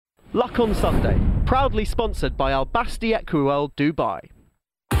Luck on Sunday, proudly sponsored by Al Basti Equiworld Dubai.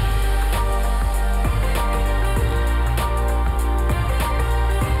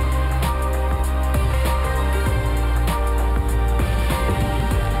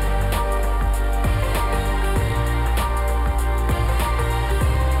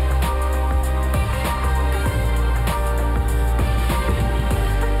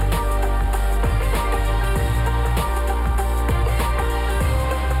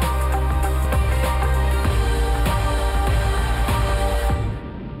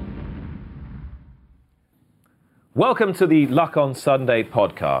 Welcome to the Luck on Sunday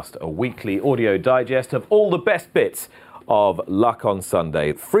podcast, a weekly audio digest of all the best bits of Luck on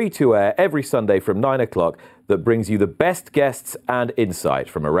Sunday, free to air every Sunday from 9 o'clock, that brings you the best guests and insight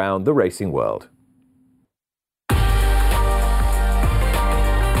from around the racing world.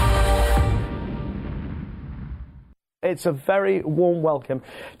 It's a very warm welcome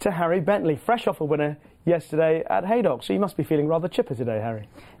to Harry Bentley, fresh off a winner yesterday at Haydock. So you must be feeling rather chipper today, Harry.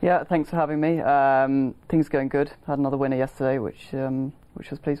 Yeah, thanks for having me. Things are going good. Had another winner yesterday, which I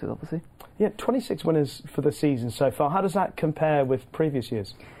was pleased with, obviously. Yeah, 26 winners for the season so far. How does that compare with previous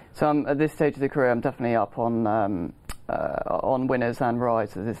years? So at this stage of the career, I'm definitely up on winners and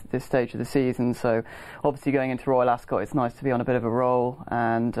rides at this stage of the season. So obviously going into Royal Ascot, it's nice to be on a bit of a roll,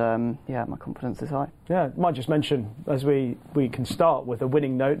 and yeah, my confidence is high. Yeah, might just mention, as we can start with a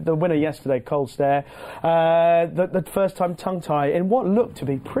winning note, the winner yesterday, Colstair, the first time tongue tie in what looked to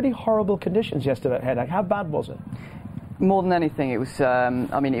be pretty horrible conditions yesterday at Haydock. How bad was it? More than anything, it was.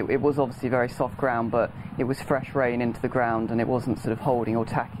 It was obviously very soft ground, but it was fresh rain into the ground, and it wasn't sort of holding or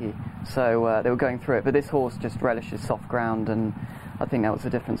tacky. So they were going through it. But this horse just relishes soft ground, and I think that was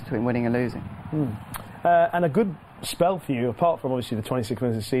the difference between winning and losing. And a good spell for you, apart from obviously the 26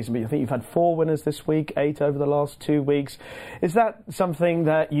 winners this season. But I think you've had 4 winners this week, 8 over the last 2 weeks. Is that something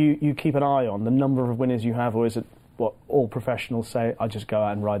that you keep an eye on, the number of winners you have, or is it what all professionals say? I just go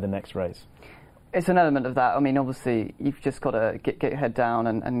out and ride the next race. It's an element of that. I mean, obviously, you've just got to get your head down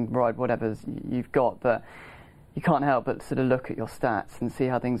and ride whatever you've got, but you can't help but sort of look at your stats and see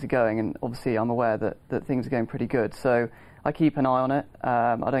how things are going, and obviously I'm aware that things are going pretty good, so I keep an eye on it.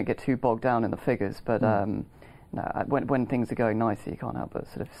 I don't get too bogged down in the figures, but no, when things are going nicely, you can't help but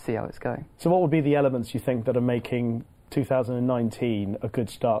sort of see how it's going. So what would be the elements you think that are making 2019 a good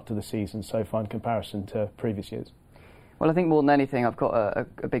start to the season so far in comparison to previous years? Well, I think more than anything, I've got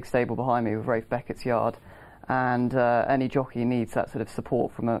a big stable behind me with Rafe Beckett's yard, and any jockey needs that sort of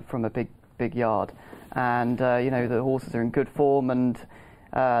support from a big yard. And the horses are in good form, and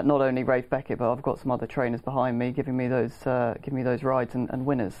not only Rafe Beckett, but I've got some other trainers behind me giving me those rides and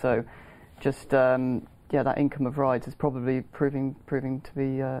winners. So just that income of rides is probably proving to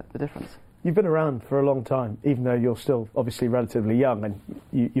be the difference. You've been around for a long time, even though you're still obviously relatively young, and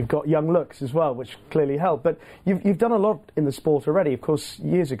you've got young looks as well, which clearly help. But you've done a lot in the sport already. Of course,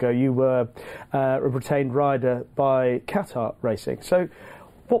 years ago you were a retained rider by Qatar Racing. So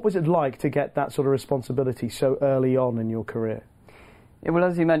what was it like to get that sort of responsibility so early on in your career? Yeah, well,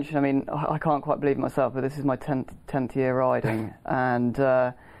 as you mentioned, I mean, I can't quite believe it myself, but this is my 10th year riding, and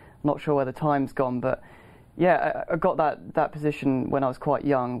not sure where the time's gone, but yeah, I got that position when I was quite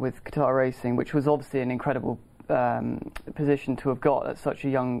young with Qatar Racing, which was obviously an incredible position to have got at such a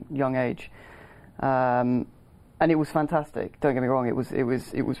young age, and it was fantastic. Don't get me wrong, it was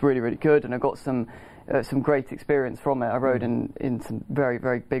really, really good, and I got some great experience from it. I rode in some very,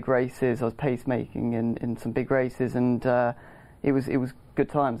 very big races. I was pacemaking in some big races, and it was good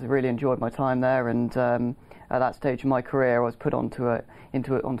times. I really enjoyed my time there, and at that stage of my career, I was put onto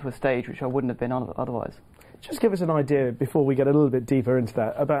a stage which I wouldn't have been on otherwise. Just give us an idea, before we get a little bit deeper into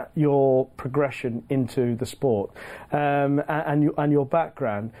that, about your progression into the sport and your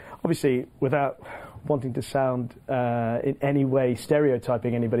background. Obviously, without wanting to sound in any way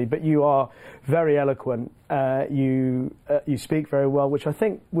stereotyping anybody, but you are very eloquent. You speak very well, which I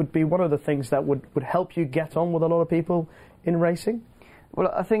think would be one of the things that would help you get on with a lot of people in racing.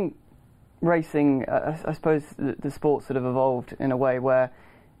 Well, I think racing, I suppose the sport sort of evolved in a way where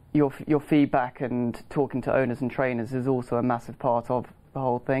your feedback and talking to owners and trainers is also a massive part of the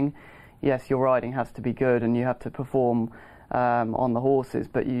whole thing. Yes, your riding has to be good and you have to perform on the horses,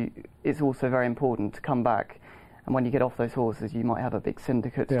 but it's also very important to come back, and when you get off those horses you might have a big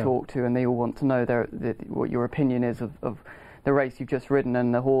syndicate to talk to, and they all want to know what your opinion is of the race you've just ridden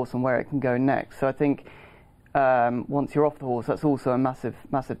and the horse and where it can go next. So I think once you're off the horse, that's also a massive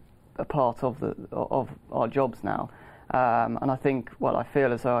part of our jobs now. And I think, I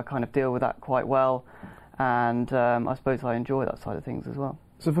feel as though I kind of deal with that quite well, and I suppose I enjoy that side of things as well.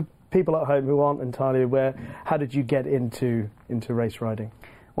 So for people at home who aren't entirely aware, how did you get into race riding?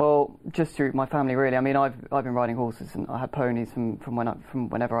 Well, just through my family, really. I mean, I've been riding horses, and I had ponies from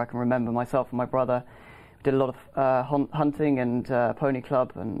whenever I can remember. Myself and my brother did a lot of hunting and pony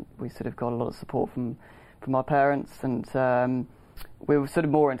club, and we sort of got a lot of support from our parents, and we were sort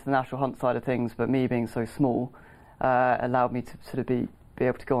of more into the national hunt side of things. But me being so small allowed me to sort of be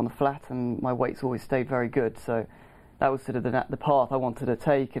able to go on the flat, and my weight's always stayed very good. So that was sort of the path I wanted to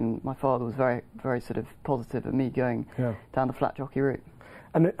take, and my father was very, very sort of positive of me going down the flat jockey route.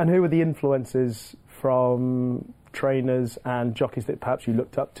 And who were the influences from trainers and jockeys that perhaps you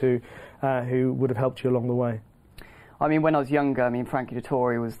looked up to, who would have helped you along the way? I mean, when I was younger, I mean, Frankie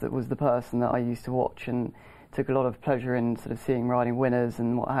Dettori was the person that I used to watch and took a lot of pleasure in sort of seeing riding winners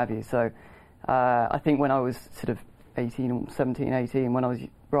and what have you. So I think when I was sort of 17, 18, when I was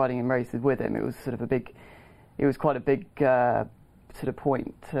riding in races with him, it was sort of it was quite a big sort of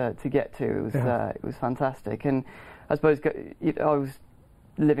point to get to. It was fantastic. And I suppose I was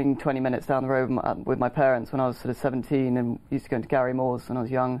living 20 minutes down the road with my parents when I was sort of 17, and used to go into Gary Moore's when I was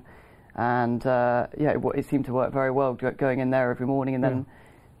young, and it seemed to work very well going in there every morning. And then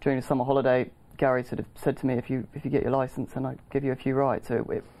during the summer holiday, Gary sort of said to me, if you get your licence, then I'd give you a few rides. So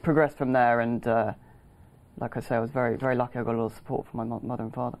it progressed from there, and like I say, I was very, very lucky. I got a lot of support from my mother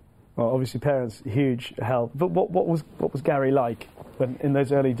and father. Well, obviously parents, huge help. But what was Gary like in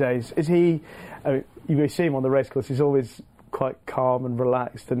those early days? Is he? You see him on the racecourse. He's always quite calm and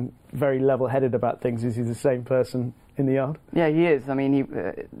relaxed and very level-headed about things. Is he the same person in the yard? Yeah, he is. I mean,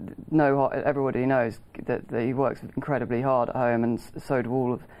 everybody knows that he works incredibly hard at home, and so do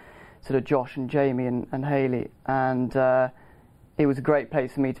all of sort of Josh and Jamie and Hayley. And it was a great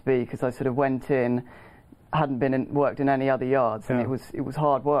place for me to be, because I sort of went in, hadn't worked in any other yards, and it was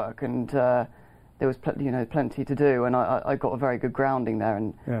hard work, and there was plenty to do, and I got a very good grounding there,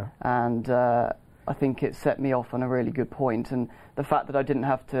 and I think it set me off on a really good point. And the fact that I didn't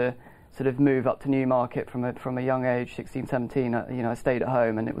have to sort of move up to Newmarket from a young age, 16, 17, I stayed at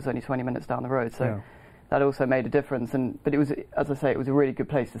home, and it was only 20 minutes down the road, so that also made a difference. But it was, as I say, it was a really good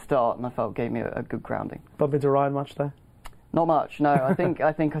place to start, and I felt it gave me a good grounding. Bump into Ryan much there? Not much, no. I think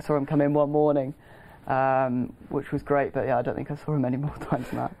I saw him come in one morning, which was great, but I don't think I saw him any more times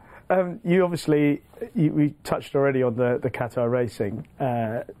than that. You obviously, we touched already on the Qatar Racing,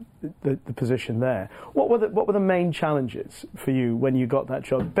 the position there. What were the main challenges for you when you got that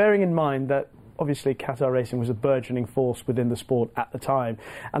job? Bearing in mind that obviously Qatar Racing was a burgeoning force within the sport at the time,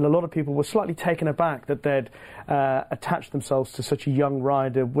 and a lot of people were slightly taken aback that they'd attached themselves to such a young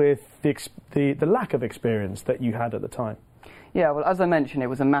rider with the lack of experience that you had at the time. Yeah, well, as I mentioned, it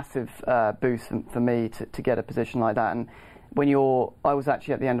was a massive boost for me to get a position like that. And I was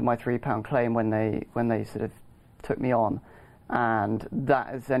actually at the end of my £3 claim when they sort of took me on, and that,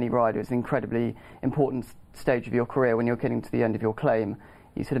 as any rider, is an incredibly important stage of your career. When you're getting to the end of your claim,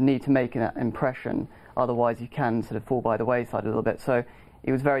 you sort of need to make an impression, otherwise you can sort of fall by the wayside a little bit. So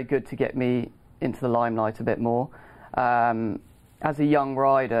it was very good to get me into the limelight a bit more. As a young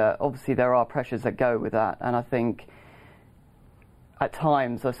rider, obviously there are pressures that go with that, and I think at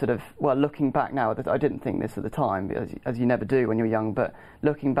times I sort of, looking back now, I didn't think this at the time, as you never do when you're young, but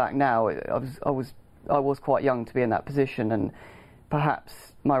looking back now, I was quite young to be in that position, and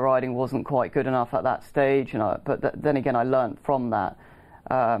perhaps my riding wasn't quite good enough at that stage, but then again I learnt from that.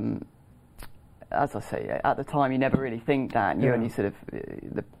 As I say, at the time you never really think that, and you only sort of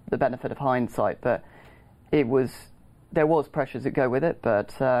the benefit of hindsight, but there was pressures that go with it,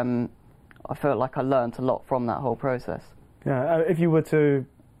 but I felt like I learnt a lot from that whole process. Yeah, if you were to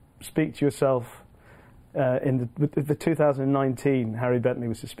speak to yourself in the 2019 Harry Bentley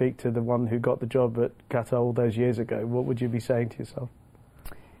was to speak to the one who got the job at Qatar all those years ago, what would you be saying to yourself?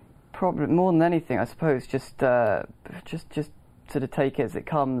 Probably more than anything, I suppose, just sort of take it as it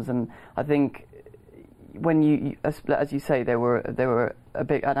comes. And I think when you as you say, they were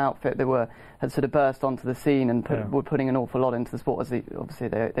an outfit that had sort of burst onto the scene and were putting an awful lot into the sport, as obviously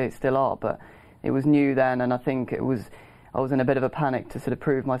they still are, but it was new then, and I think I was in a bit of a panic to sort of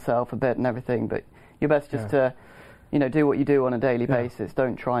prove myself a bit and everything, but you're best just to, do what you do on a daily basis.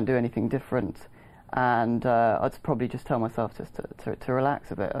 Don't try and do anything different. And I'd probably just tell myself just to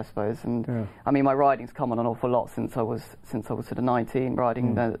relax a bit, I suppose. And I mean, my riding's come on an awful lot since I was sort of 19,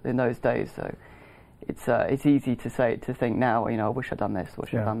 riding in those days. So it's easy to think now, I wish I'd done this,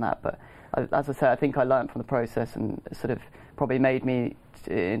 wish I'd done that. But as I say, I think I learned from the process and sort of probably made me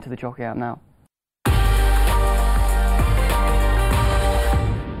into the jockey I am now.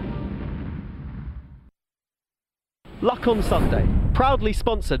 Luck on Sunday, proudly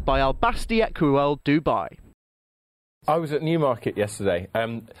sponsored by Al Basti Equiworld Dubai. I was at Newmarket yesterday.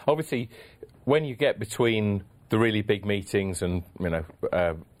 Obviously, when you get between the really big meetings and,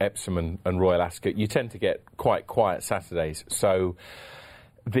 Epsom and Royal Ascot, you tend to get quite quiet Saturdays. So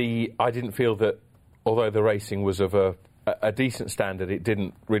I didn't feel that, although the racing was of a decent standard, it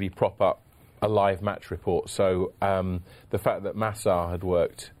didn't really prop up a live match report. So the fact that Massar had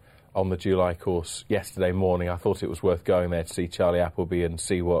worked on the July course yesterday morning, I thought it was worth going there to see Charlie Appleby and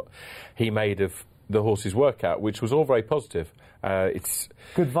see what he made of the horse's workout, which was all very positive. It's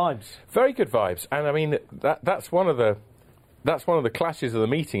good vibes, very good vibes, and I mean that's one of the clashes of the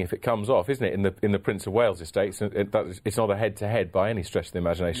meeting if it comes off, isn't it? In the Prince of Wales Estate, it's not a head-to-head by any stretch of the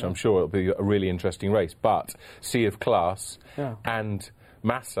imagination. No. I'm sure it'll be a really interesting race, but Sea of Class and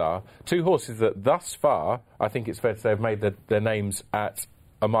Massar, two horses that thus far, I think it's fair to say, have made their names at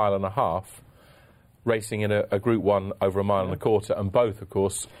a mile and a half, racing in a Group 1 over a mile and a quarter, and both, of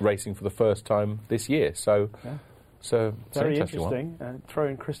course, racing for the first time this year. So. So very interesting. Throw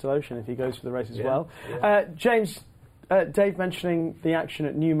in Crystal Ocean if he goes for the race as well. Yeah. James, Dave mentioning the action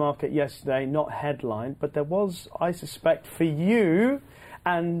at Newmarket yesterday, not headline, but there was, I suspect, for you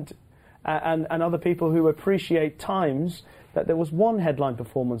and other people who appreciate times, that there was one headline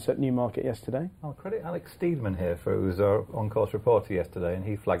performance at Newmarket yesterday. I'll credit Alex Steedman here, who was our on-course reporter yesterday, and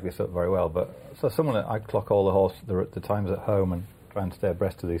he flagged this up very well. But so someone that I clock all the times at home and try and stay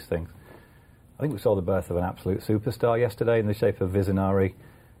abreast of these things. I think we saw the birth of an absolute superstar yesterday in the shape of Visionary.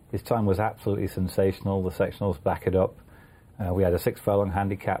 His time was absolutely sensational. The sectionals back it up. We had a 6 furlong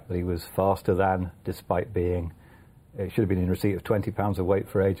handicap that he was faster than, despite being... It should have been in receipt of 20 pounds of weight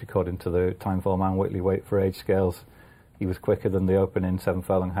for age, according to the Timefall Man Whitley weight for age scales. He was quicker than the opening 7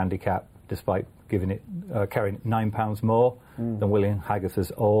 furlong handicap, despite carrying 9 pounds more than William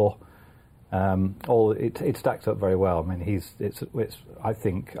Haggas's Ore. It stacks up very well. I mean, I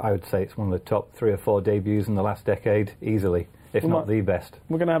think I would say it's one of the top 3 or 4 debuts in the last decade, easily, if not the best.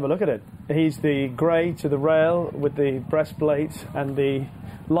 We're going to have a look at it. He's the grey to the rail with the breastplate and the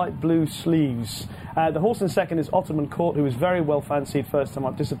light blue sleeves. The horse in second is Ottoman Court, who was very well fancied first time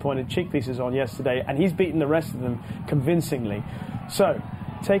up, disappointed. Cheek pieces on yesterday, and he's beaten the rest of them convincingly. So,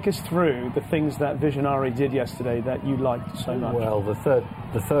 take us through the things that Visionary did yesterday that you liked so much. Well, the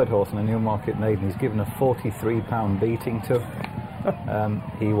third horse in the Newmarket Maiden, he's given a £43 beating to.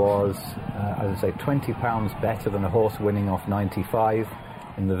 He was, as I say, £20 better than a horse winning off 95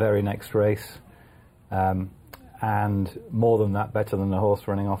 in the very next race. And more than that, better than the horse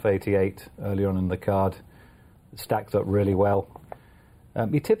running off 88 earlier on in the card. It stacks up really well.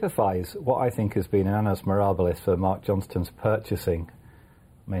 He typifies what I think has been an annus mirabilis for Mark Johnston's purchasing.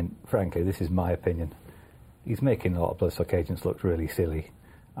 I mean, frankly, this is my opinion. He's making a lot of Bloodstock agents look really silly.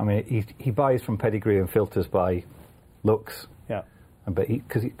 I mean, he buys from pedigree and filters by looks. Yeah. But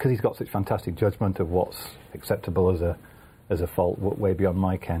because he's got such fantastic judgment of what's acceptable as a fault, way beyond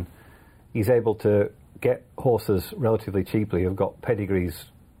my ken, he's able to get horses relatively cheaply who've got pedigrees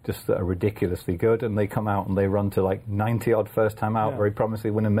just that are ridiculously good, and they come out and they run to like 90 odd first time out, very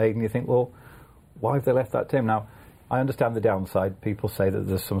promisingly win a maiden. You think, well, why have they left that to him? Now, I understand the downside. People say that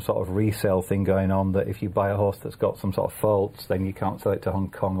there's some sort of resale thing going on, that if you buy a horse that's got some sort of faults, then you can't sell it to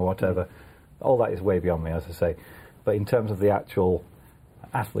Hong Kong or whatever. All that is way beyond me, as I say. But in terms of the actual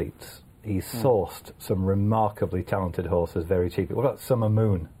athletes, he's sourced some remarkably talented horses very cheaply. What about Summer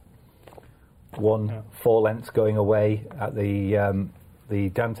Moon? Won 4 lengths going away at the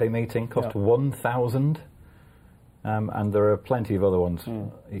Dante meeting, cost 1,000. And there are plenty of other ones.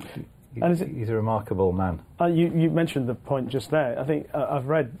 He's a remarkable man. You mentioned the point just there. I think I've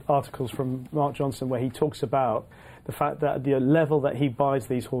read articles from Mark Johnston where he talks about the fact that at the level that he buys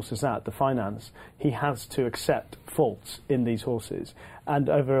these horses at, the finance, he has to accept faults in these horses. And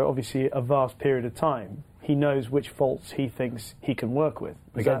over, obviously, a vast period of time, he knows which faults he thinks he can work with.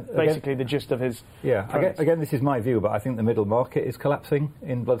 Basically the gist of his... Yeah, again, this is my view, but I think the middle market is collapsing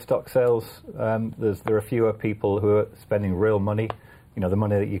in bloodstock sales. There are fewer people who are spending real money, the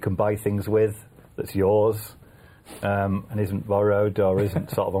money that you can buy things with, that's yours, and isn't borrowed or isn't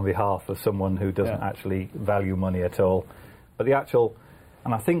sort of on behalf of someone who doesn't actually value money at all. But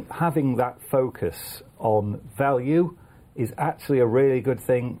and I think having that focus on value is actually a really good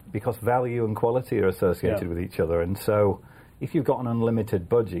thing, because value and quality are associated with each other. And so if you've got an unlimited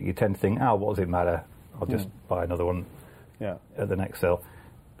budget, you tend to think, what does it matter? I'll just buy another one at the next sale.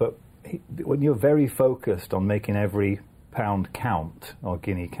 But when you're very focused on making every pound count, or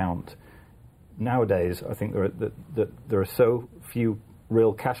guinea count, nowadays I think there are so few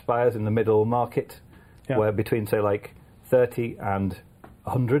real cash buyers in the middle market, where between, say, like 30 and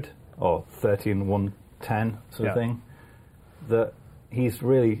 100, or 30 and 110 sort of thing, that he's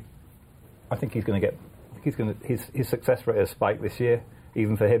really, I think he's going to get, his success rate has spiked this year,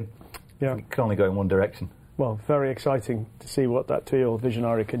 even for him. Yeah. It can only go in one direction. Well, very exciting to see what that 2-year-old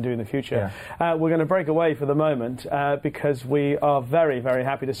visionary can do in the future. Yeah. We're going to break away for the moment because we are very, very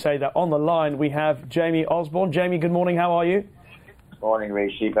happy to say that on the line we have Jamie Osborne. Jamie, good morning. How are you? Morning,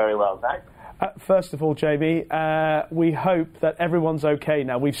 Rishi. Very well, thanks. First of all, Jamie, we hope that everyone's okay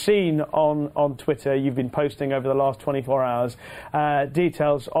now. We've seen on Twitter, you've been posting over the last 24 hours,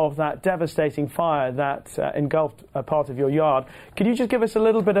 details of that devastating fire that engulfed a part of your yard. Could you just give us a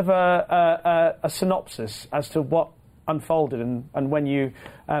little bit of a synopsis as to what unfolded and when you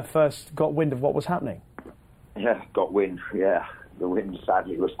first got wind of what was happening? Yeah, got wind, yeah. The wind,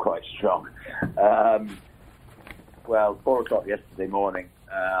 sadly, was quite strong. Well, 4 o'clock yesterday morning,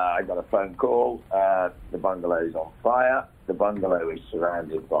 I got a phone call. The bungalow's on fire. The bungalow is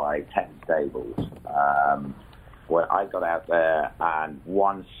surrounded by 10 stables. Where I got out there, and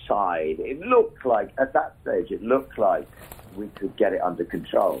one side, it looked like, at that stage, it looked like we could get it under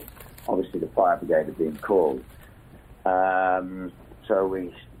control. Obviously, the fire brigade had been called. So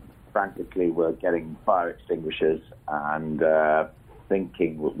we frantically were getting fire extinguishers and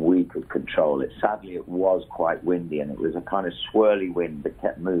thinking that we could control it. Sadly, it was quite windy, and it was a kind of swirly wind that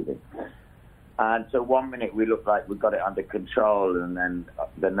kept moving. And so 1 minute we looked like we got it under control, and then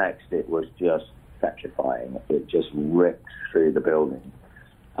the next it was just petrifying. It just ripped through the building.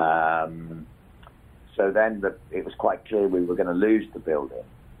 So then it was quite clear we were going to lose the building.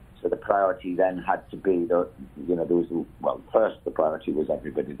 So the priority then had to be first the priority was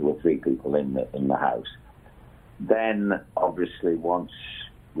everybody. There were 3 people in the house. Then, obviously, once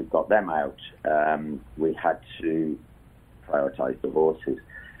we got them out, we had to prioritise the horses.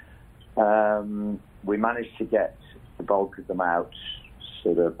 We managed to get the bulk of them out,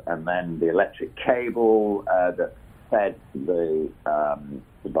 and then the electric cable that fed the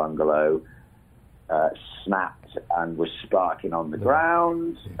bungalow snapped and was sparking on the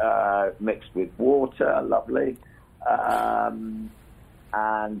ground, mixed with water, lovely.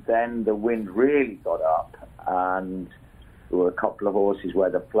 And then the wind really got up, and there were a couple of horses where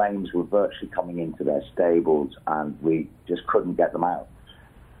the flames were virtually coming into their stables, and we just couldn't get them out.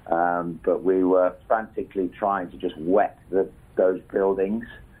 But we were frantically trying to just wet those buildings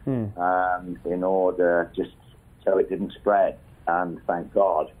in order just so it didn't spread, and thank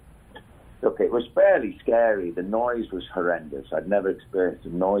God. Look, it was fairly scary. The noise was horrendous. I'd never experienced a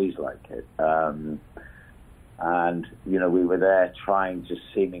noise like it. And, we were there trying to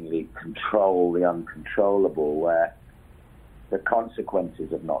seemingly control the uncontrollable, where the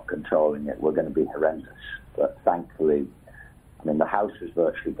consequences of not controlling it were going to be horrendous. But thankfully, the house was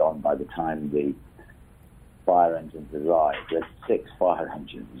virtually gone by the time the fire engines arrived. There's 6 fire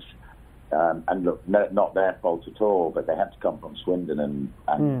engines. And look, not their fault at all, but they had to come from Swindon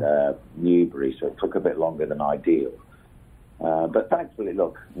and Newbury, so it took a bit longer than ideal. But thankfully,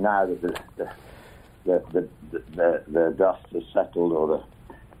 look, now that the dust has settled, or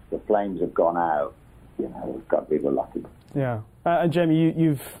the flames have gone out, we were lucky. Yeah. And Jamie,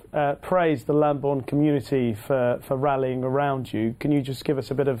 you've praised the Lambourn community for rallying around you. Can you just give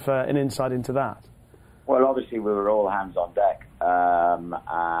us a bit of an insight into that? Well, obviously we were all hands on deck, and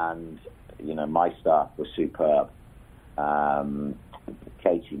my staff was superb.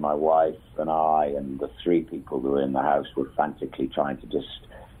 Katie, my wife, and I, and the 3 people who were in the house were frantically trying to just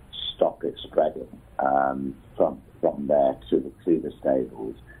stop it spreading from there to the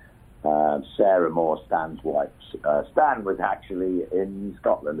stables. Sarah Moore, Stan's wife. Stan was actually in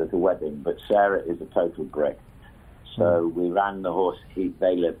Scotland at a wedding, but Sarah is a total brick. So we ran the horse.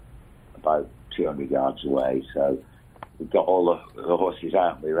 They live about 200 yards away, so we got all the horses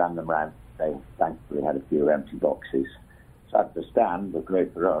out. We ran them round. They thankfully had a few empty boxes. Sad for Stan, but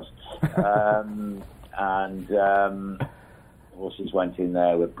great for us. Horses went in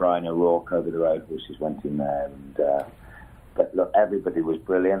there with Brian O'Rourke over the road. Horses went in there, but look, everybody was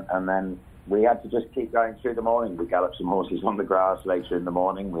brilliant. And then we had to just keep going through the morning. We galloped some horses on the grass later in the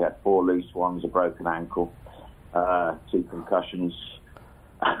morning. We had 4 loose ones, a broken ankle, 2 concussions.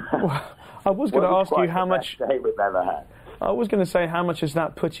 Well, I was going to ask you how much. Day we've ever had. I was going to say, how much has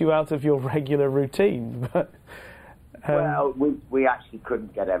that put you out of your regular routine? But, well, we actually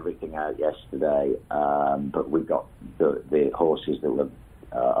couldn't get everything out yesterday, but we got the horses that were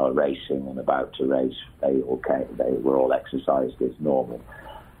are racing and about to race. They were all exercised as normal.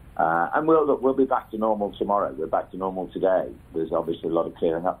 And we'll be back to normal tomorrow. We're back to normal today. There's obviously a lot of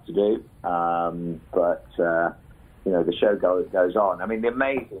clearing up to do, but the show goes on. I mean, the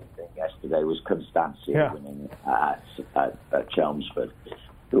amazing thing yesterday was Constancia winning at Chelmsford.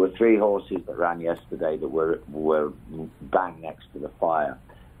 There were 3 horses that ran yesterday that were bang next to the fire.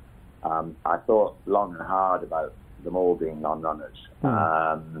 I thought long and hard about them all being non-runners.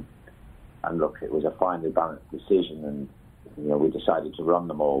 And look, it was a finely balanced decision, and we decided to run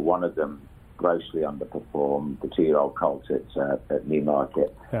them all. One of them grossly underperformed, the 2-year-old colt at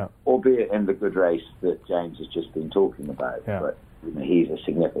Newmarket, albeit in the good race that James has just been talking about. Yeah. But he's a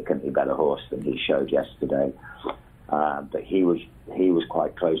significantly better horse than he showed yesterday. But he was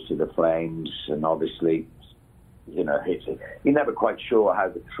quite close to the flames, and obviously, you're never quite sure how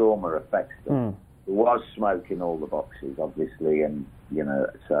the trauma affects them. There was smoke in all the boxes, obviously, and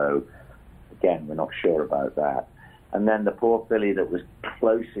so again, we're not sure about that. And then the poor filly that was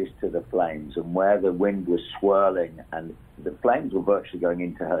closest to the flames, and where the wind was swirling and the flames were virtually going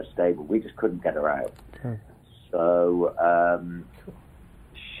into her stable, we just couldn't get her out. So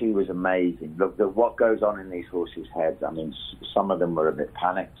she was amazing. Look, what goes on in these horses' heads, I mean, some of them were a bit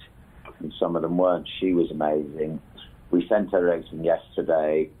panicked and some of them weren't. She was amazing. We sent her racing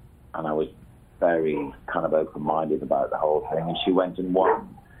yesterday, and I was very kind of open-minded about the whole thing, and she went and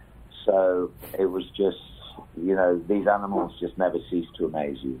won. So it was just, these animals just never cease to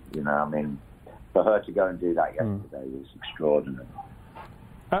amaze you. I mean, for her to go and do that yesterday was extraordinary.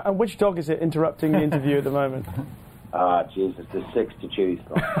 And which dog is it interrupting the interview at the moment? Jesus, there's 6 to choose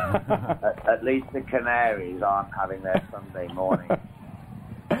from. At least the Canaries aren't having their Sunday morning.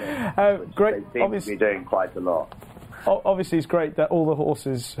 Great. They seem to be doing quite a lot. Obviously, it's great that all the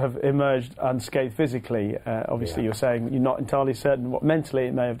horses have emerged unscathed physically. Obviously, you're saying you're not entirely certain what mentally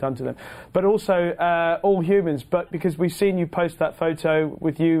it may have done to them. But also, all humans. But because we've seen you post that photo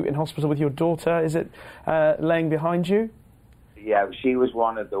with you in hospital with your daughter, is it laying behind you? Yeah, she was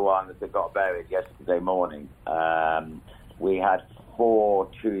one of the ones that got buried yesterday morning. We had 4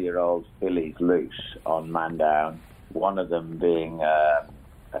 2-year-old fillies loose on Mandown, one of them being a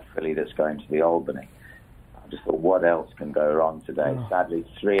filly that's going to the Albany. Just thought, what else can go wrong today? Sadly,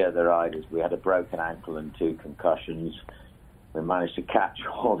 3 other riders. We had a broken ankle and 2 concussions. We managed to catch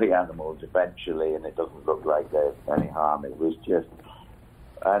all the animals eventually, and it doesn't look like there's any harm. It was just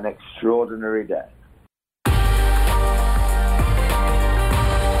an extraordinary day.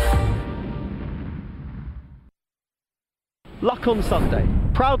 Luck on Sunday,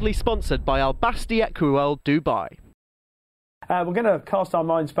 proudly sponsored by Al Basti Equiworld Dubai. We're going to cast our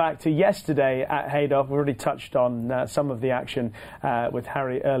minds back to yesterday at Haydock. We already touched on some of the action with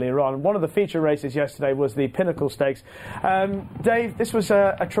Harry earlier on. One of the feature races yesterday was the Pinnacle Stakes. Dave, this was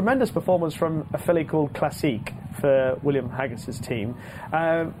a tremendous performance from a filly called Classique for William Haggas's team.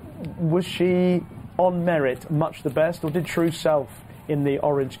 Was she, on merit, much the best, or did True Self in the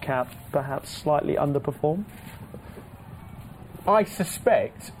orange cap perhaps slightly underperform? I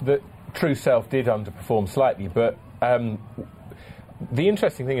suspect that True Self did underperform slightly, but the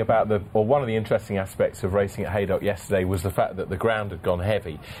interesting thing about one of the interesting aspects of racing at Haydock yesterday was the fact that the ground had gone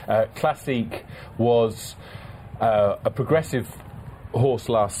heavy. Classique was a progressive horse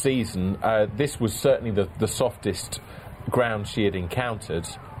last season. This was certainly the softest ground she had encountered,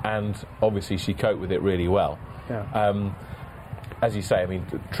 and obviously she coped with it really well. Yeah. As you say, I mean,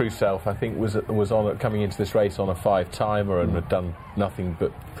 True Self, I think, was on coming into this race on a 5-timer and had done nothing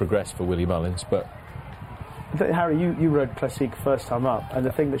but progress for Willie Mullins, but. Harry, you rode Classique first time up, and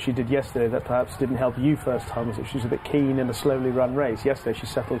the thing that she did yesterday that perhaps didn't help you first time was that she was a bit keen in a slowly run race. Yesterday she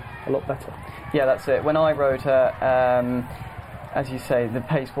settled a lot better. Yeah, that's it. When I rode her, as you say, the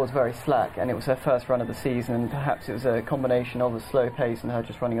pace was very slack, and it was her first run of the season, and perhaps it was a combination of a slow pace and her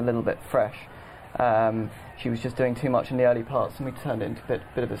just running a little bit fresh. She was just doing too much in the early parts, and we turned it into a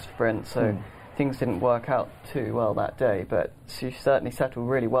bit of a sprint, so things didn't work out too well that day, but she certainly settled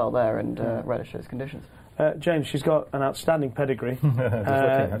really well there and relished those conditions. James, she's got an outstanding pedigree.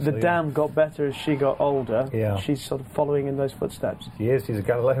 The dam got better as she got older. Yeah. She's sort of following in those footsteps. She is. She's a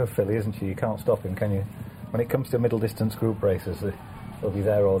Galileo filly, isn't she? You can't stop him, can you? When it comes to middle distance group races, they'll be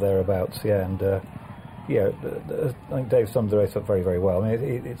there or thereabouts. Yeah, and I think Dave summed the race up very, very well. I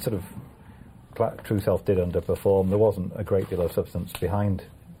mean, it sort of True Self did underperform. There wasn't a great deal of substance behind.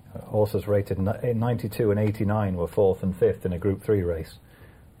 Horses rated in 92 and 89 were 4th and 5th in a Group 3 race,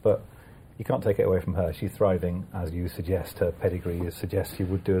 but you can't take it away from her. She's thriving, as you suggest. Her pedigree suggests she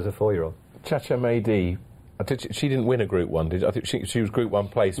would do as a 4-year-old. Chacha Mehdi, she didn't win a Group 1, did she? I think she was Group 1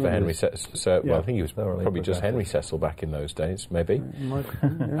 place for Henry Cecil. Well, I think he was probably just Henry Cecil back in those days, maybe.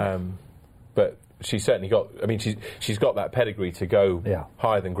 But she's certainly got. I mean, she's got that pedigree to go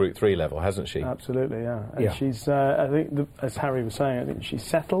higher than Group 3 level, hasn't she? Absolutely, yeah. And she's. I think, as Harry was saying, I think she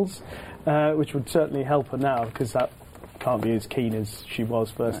settles, which would certainly help her now, because that can't be as keen as she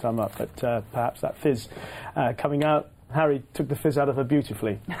was first time up. But perhaps that fizz coming out. Harry took the fizz out of her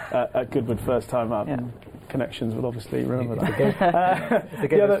beautifully at Goodwood first time up. Yeah. connections will obviously remember that.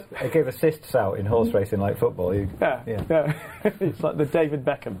 If they gave assists out in horse racing like football, yeah. It's like the David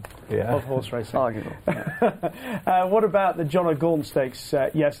Beckham of horse racing. Arguable. What about the John O'Gorm Stakes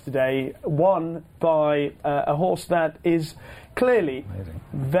yesterday? Won by a horse that is clearly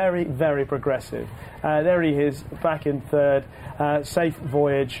very, very progressive. There he is, back in third. Safe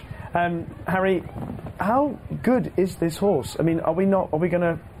Voyage. Harry, how good is this horse? I mean, are we going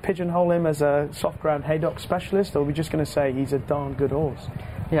to pigeonhole him as a soft ground haydock specialist, or are we just going to say he's a darn good horse?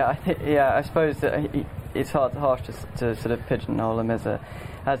 Yeah, I suppose that it's harsh to sort of pigeonhole him as a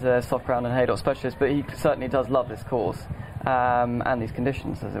soft ground and haydock specialist, but he certainly does love this course and these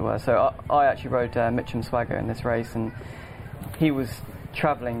conditions, as it were. So I actually rode Mitcham Swagger in this race, and he was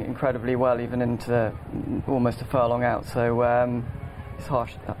travelling incredibly well, even into almost a furlong out. So it's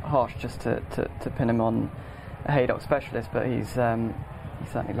harsh just to pin him on a haydock specialist, but he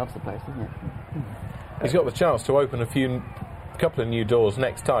certainly loves the place, doesn't he? He's got the chance to open a couple of new doors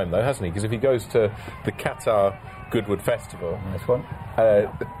next time, though, hasn't he? Because if he goes to the Qatar Goodwood Festival, nice one.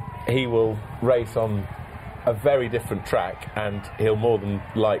 He will race on a very different track, and he'll more than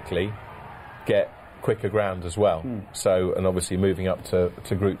likely get quicker ground as well. So, and obviously moving up to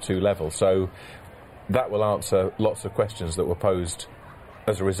Group 2 level. So that will answer lots of questions that were posed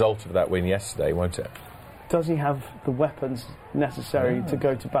as a result of that win yesterday, won't it? Does he have the weapons necessary to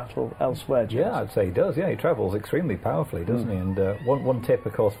go to battle elsewhere, James? Yeah, I'd say he does. Yeah, he travels extremely powerfully, doesn't he? And one tip,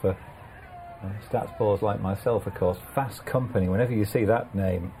 of course, for stats ballers like myself, of course, Fast Company. Whenever you see that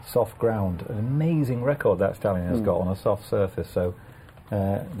name, soft ground, an amazing record that stallion has got on a soft surface. So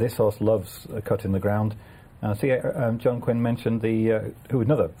this horse loves cutting the ground. See, John Quinn mentioned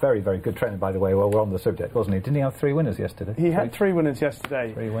another very, very good trainer, by the way, while we're on the subject, wasn't he? Didn't he have 3 winners yesterday? He had 3 winners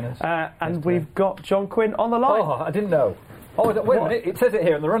yesterday. 3 winners. And we've got John Quinn on the line. Oh, I didn't know. Oh, wait a minute, it says it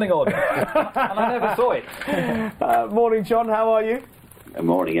here in the running order. And I never saw it. Morning, John, how are you? Good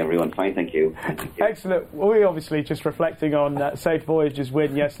morning, everyone. Fine, thank you. Excellent. Well, we're obviously just reflecting on Safe Voyage's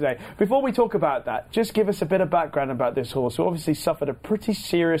win yesterday. Before we talk about that, just give us a bit of background about this horse, who obviously suffered a pretty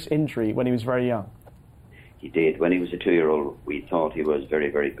serious injury when he was very young. He did. When he was a 2-year-old, we thought he was very,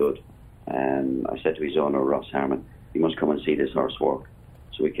 very good. I said to his owner, Ross Harmon, you must come and see this horse work.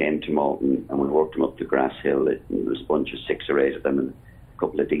 So we came to Malton and we worked him up to Grass Hill. There was a bunch of 6 or 8 of them and a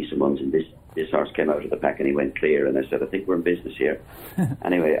couple of decent ones. And this horse came out of the pack and he went clear. And I said, I think we're in business here.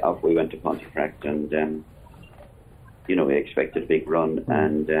 Anyway, off we went to Pontefract and, we expected a big run.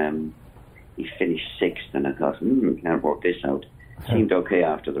 And he finished 6th and I thought, can't work this out. Seemed okay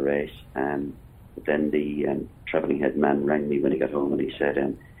after the race. But then the travelling head man rang me when he got home and he said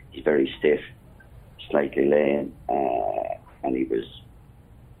he's very stiff, slightly lame, and he was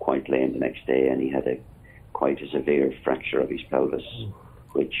quite lame the next day, and he had quite a severe fracture of his pelvis,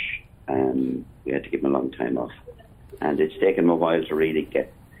 which we had to give him a long time off. And it's taken him a while to really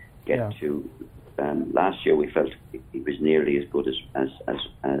get to. Last year we felt he was nearly as good as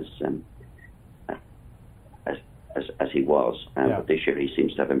he was, but this year he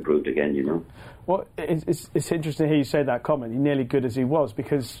seems to have improved again, Well, it's interesting to hear you say that comment, nearly good as he was,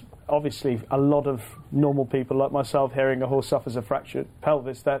 because obviously a lot of normal people like myself hearing a horse suffers a fractured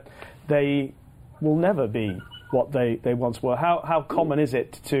pelvis, that they will never be what they once were. How common is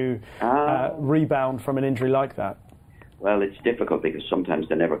it to rebound from an injury like that? Well, it's difficult because sometimes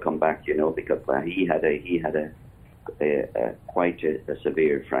they never come back, because he had a quite a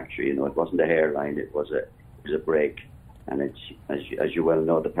severe fracture, it wasn't a hairline, it was a break, and it's as you well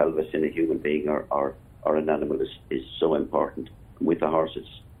know, the pelvis in a human being or an animal is so important. With the horse,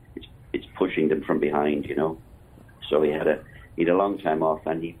 it's pushing them from behind, So he had a long time off,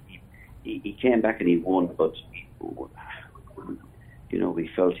 and he came back and he won, but we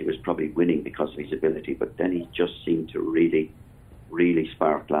felt he was probably winning because of his ability, but then he just seemed to really, really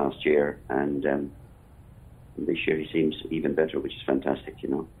spark last year, and this year he seems even better, which is fantastic,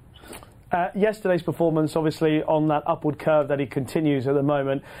 Yesterday's performance, obviously, on that upward curve that he continues at the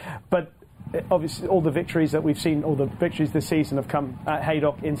moment, but obviously all the victories that we've seen, all the victories this season have come at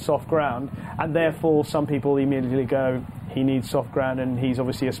Haydock in soft ground, and therefore some people immediately go, he needs soft ground, and he's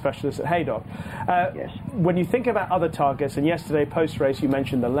obviously a specialist at Haydock. Yes. When you think about other targets, and yesterday post-race you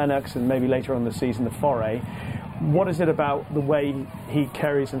mentioned the Lennox and maybe later on in the season the Foray, what is it about the way he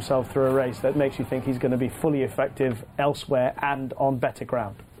carries himself through a race that makes you think he's going to be fully effective elsewhere and on better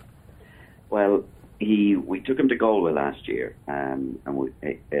ground? Well, we took him to Galway last year, and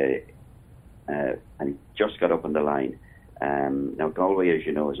he just got up on the line. Now Galway, as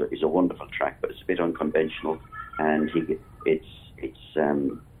you know, is a wonderful track, but it's a bit unconventional, and it's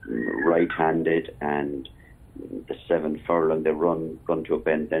right-handed, and the 7 furlong, they run to a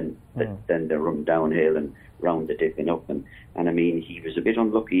bend, then they run downhill and round the dip and up. And I mean, he was a bit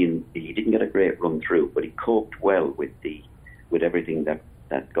unlucky and he didn't get a great run through, but he coped well with everything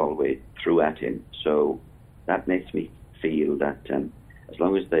that Galway threw at him. So that makes me feel that as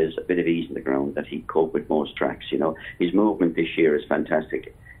long as there's a bit of ease in the ground, that he'd cope with most tracks. You know, his movement this year is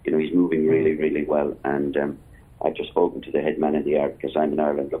fantastic. You know, he's moving really, really well. And I've just spoken to the head man in the yard, because I'm in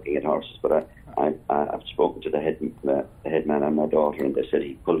Ireland looking at horses, but I've spoken to the head man and my daughter, and they said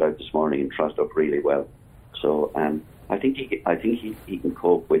he pulled out this morning and trotted up really well. So I think he can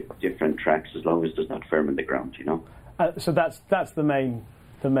cope with different tracks as long as there's not firm in the ground. You know. So that's the main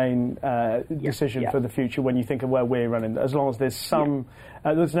decision for the future when you think of where we're running. As long as there's some,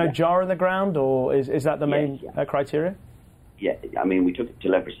 there's no jar in the ground, or is that the main criteria? Yeah, I mean, we took it to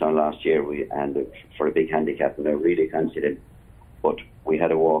Leopardstown last year, and for a big handicap, and I really fancied it. But we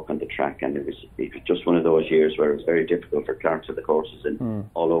had a walk on the track, and it was just one of those years where it was very difficult for Clark to the courses and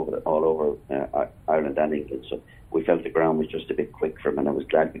all over Ireland and England. So we felt the ground was just a bit quick for him, and I was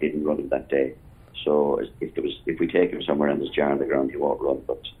glad we didn't run him that day. So if we take him somewhere and there's jar on the ground, he won't run.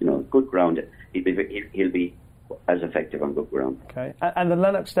 But you know, good ground, he'll be as effective on good ground. Okay, and the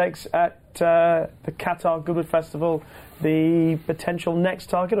Lennox Stakes at the Qatar Goodwood Festival, the potential next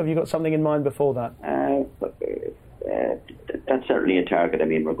target. Have you got something in mind before that? That's certainly a target. I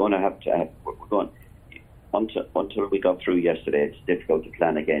mean, we're going to have to. We're going until we got through yesterday. It's difficult to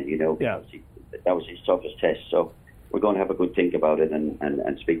plan again, you know. Because that was his toughest test. So we're going to have a good think about it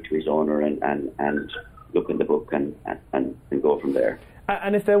and speak to his owner and look in the book and go from there.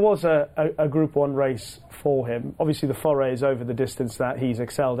 And if there was a Group 1 race for him, obviously the Foray is over the distance that he's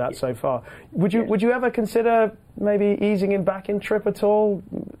excelled at so far. Would you ever consider maybe easing him back in trip at all?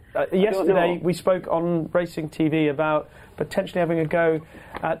 Yesterday we spoke on Racing TV about potentially having a go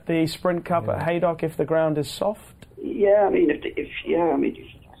at the Sprint Cup at Haydock if the ground is soft. Yeah, I mean, if you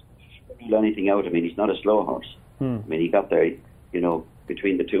rule anything out, I mean, he's not a slow horse. I mean, he got there, you know,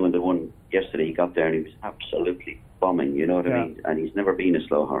 between the 2 and the 1 yesterday. He got there and he was absolutely bombing, you know what I mean? And he's never been a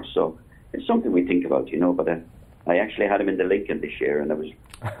slow horse, so it's something we think about, you know. But I actually had him in the Lincoln this year, and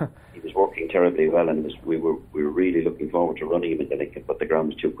he was working terribly well, and we were really looking forward to running him in the Lincoln, but the ground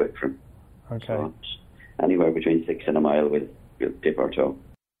was too quick for him. Okay. So anywhere between 6 and a mile, we'll dip our toe.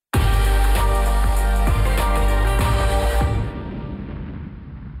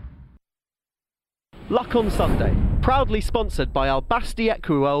 Luck on Sunday, proudly sponsored by Al Basti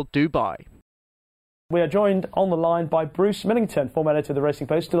Equiworld Dubai. We are joined on the line by Bruce Millington, former editor of the Racing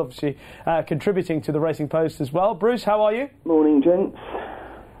Post, still obviously contributing to the Racing Post as well. Bruce, how are you? Morning, gents.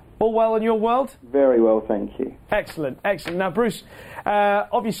 All well in your world? Very well, thank you. Excellent, excellent. Now, Bruce,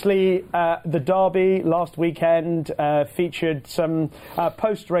 obviously the Derby last weekend featured some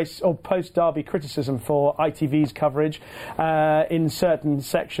post-race or post-Derby criticism for ITV's coverage in certain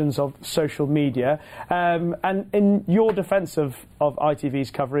sections of social media. And in your defence of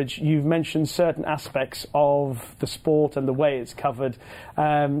ITV's coverage, you've mentioned certain aspects of the sport and the way it's covered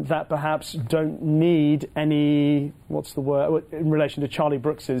that perhaps don't need any, what's the word, in relation to Charlie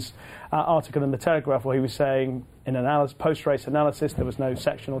Brooks's article in the Telegraph, where he was saying in post-race analysis there was no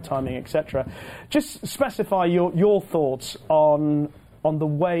sectional timing, etc. Just specify your thoughts on the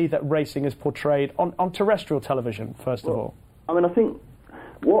way that racing is portrayed on terrestrial television, first of all. I mean, I think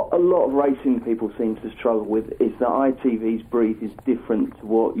what a lot of racing people seem to struggle with is that ITV's brief is different to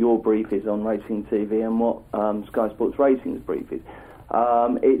what your brief is on Racing TV and what Sky Sports Racing's brief is.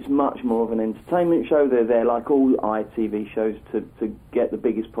 It's much more of an entertainment show. They're there, like all ITV shows, to get the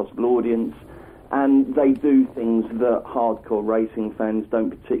biggest possible audience, and they do things that hardcore racing fans don't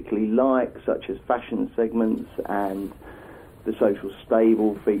particularly like, such as fashion segments and the social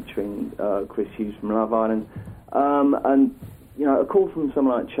stable featuring Chris Hughes from Love Island. And, you know, a call from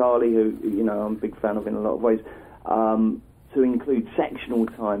someone like Charlie, who, you know, I'm a big fan of in a lot of ways, to include sectional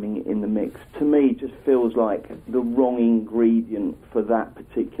timing in the mix, to me just feels like the wrong ingredient for that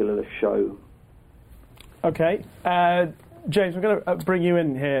particular show. Okay. James, we're going to bring you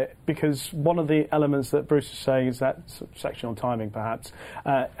in here because one of the elements that Bruce is saying is that sectional timing perhaps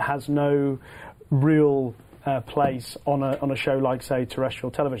has no real place on a show like, say,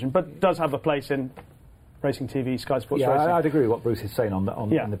 terrestrial television, but does have a place in Racing TV, Sky Sports Racing. Yeah, I'd agree with what Bruce is saying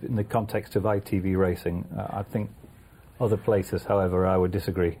in the context of ITV racing. I think other places, however, I would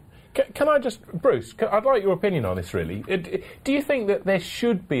disagree. Can I just, Bruce, I'd like your opinion on this, really. Do you think that there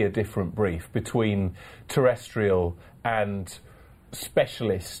should be a different brief between terrestrial and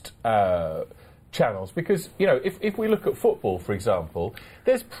specialist channels? Because, you know, if we look at football, for example,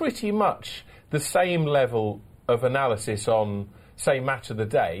 there's pretty much the same level of analysis on, say, Match of the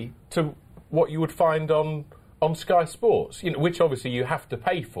Day to what you would find on on Sky Sports, which obviously you have to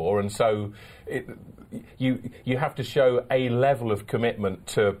pay for, and so you have to show a level of commitment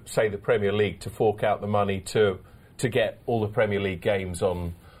to, say, the Premier League to fork out the money to get all the Premier League games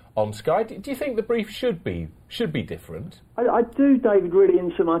on Sky. Do you think the brief should be different? I do, David, really,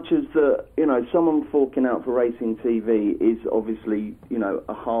 in so much as that, someone forking out for racing TV is obviously,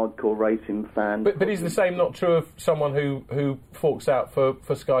 a hardcore racing fan. But is the same not true of someone who forks out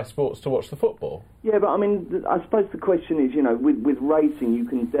for Sky Sports to watch the football? Yeah, but I mean, I suppose the question is, with racing, you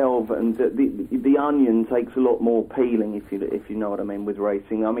can delve, and the onion takes a lot more peeling, if you know what I mean, with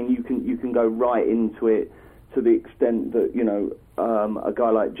racing. I mean, you can go right into it to the extent that a guy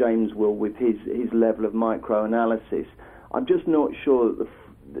like James will, with his level of micro-analysis. I'm just not sure that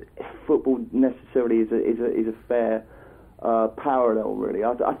the football necessarily is a fair parallel, really.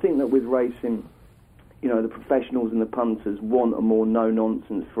 I think that with racing, the professionals and the punters want a more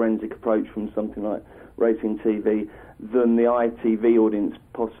no-nonsense forensic approach from something like racing TV than the ITV audience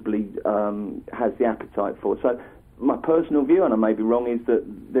possibly has the appetite for. So my personal view, and I may be wrong, is that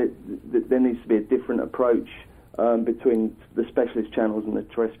there needs to be a different approach between the specialist channels and the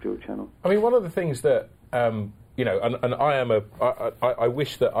terrestrial channel. I mean, one of the things that and I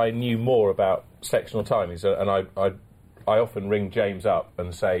wish that I knew more about sectional timings, and I often ring James up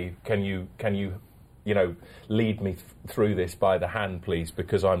and say, can you lead me through this by the hand, please,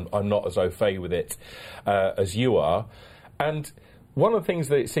 because I'm not as au fait with it as you are. And one of the things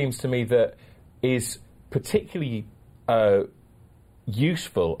that it seems to me that is particularly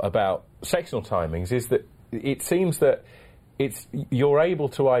useful about sectional timings is that it seems that you're able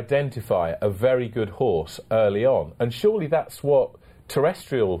to identify a very good horse early on, and surely that's what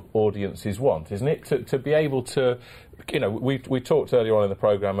terrestrial audiences want, isn't it? To be able to, we talked earlier on in the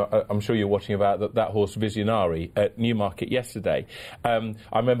programme, I'm sure you're watching about that horse Visionari at Newmarket yesterday. I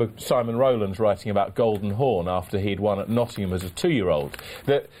remember Simon Rowlands writing about Golden Horn after he'd won at Nottingham as a 2-year-old,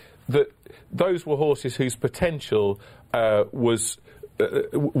 that those were horses whose potential was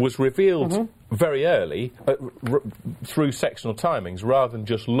revealed very early through sectional timings, rather than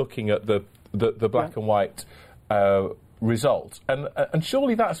just looking at the black and white result. And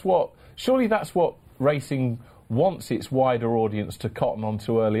surely that's what racing wants its wider audience to cotton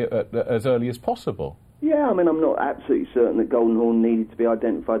onto as early as possible. Yeah, I mean, I'm not absolutely certain that Golden Horn needed to be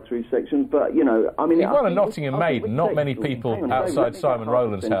identified through sections, but, I mean... He won a Nottingham Maiden. Not many people outside Simon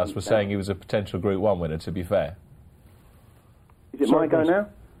Rowland's house were saying he was a potential Group 1 winner, to be fair. Is it my go now?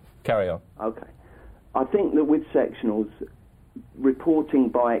 Carry on. OK. I think that with sectionals, reporting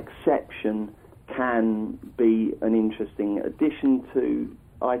by exception can be an interesting addition to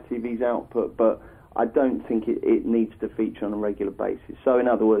ITV's output, but I don't think it needs to feature on a regular basis. So, in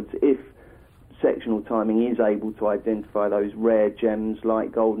other words, if sectional timing is able to identify those rare gems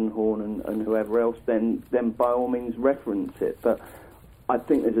like Golden Horn and whoever else, then by all means reference it. But I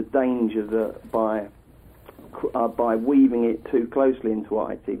think there's a danger that by weaving it too closely into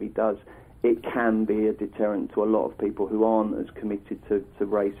what ITV does, it can be a deterrent to a lot of people who aren't as committed to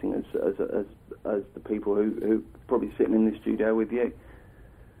racing as the people who probably sitting in the studio with you.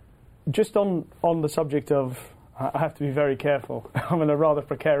 Just on the subject of, I have to be very careful, I'm in a rather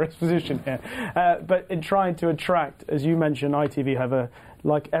precarious position here, but in trying to attract, as you mentioned, ITV have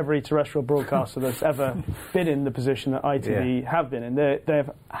like every terrestrial broadcaster that's ever been in the position that ITV have been in, they've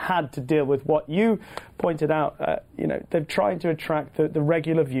had to deal with what you pointed out. They're trying to attract the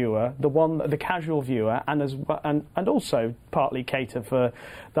regular viewer, the casual viewer, and also partly cater for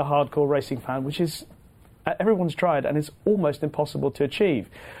the hardcore racing fan, which is everyone's tried and it's almost impossible to achieve.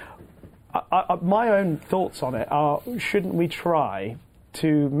 My own thoughts on it are: shouldn't we try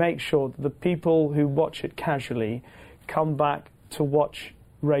to make sure that the people who watch it casually come back to watch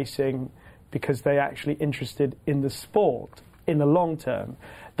racing because they're actually interested in the sport in the long term?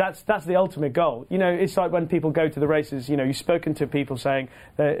 That's the ultimate goal. It's like when people go to the races, you've spoken to people saying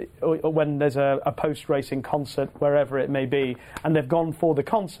when there's a post-racing concert, wherever it may be, and they've gone for the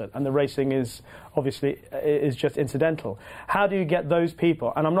concert and the racing is just incidental. How do you get those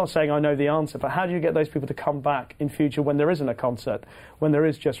people, and I'm not saying I know the answer, but how do you get those people to come back in future when there isn't a concert, when there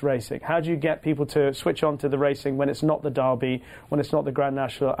is just racing? How do you get people to switch on to the racing when it's not the Derby, when it's not the Grand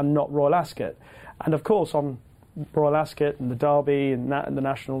National and not Royal Ascot? And of course on Royal Ascot and the Derby and the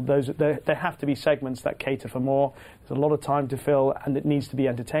National, there have to be segments that cater for more. There's a lot of time to fill and it needs to be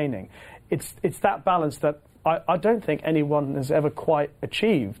entertaining. It's that balance that I don't think anyone has ever quite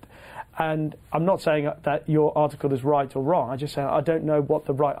achieved. And I'm not saying that your article is right or wrong. I just say I don't know what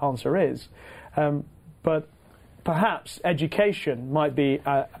the right answer is. But perhaps education might be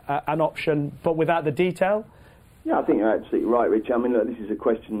an option, but without the detail. Yeah, I think you're absolutely right, Rich. I mean, look, this is a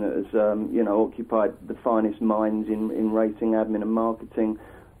question that has, occupied the finest minds in racing, admin and marketing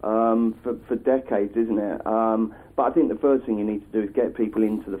for decades, isn't it? But I think the first thing you need to do is get people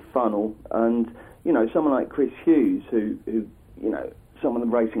into the funnel. And, someone like Chris Hughes, who some of the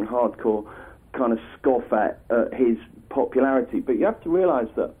racing hardcore kind of scoff at his popularity. But you have to realise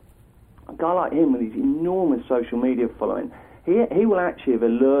that a guy like him with his enormous social media following, he will actually have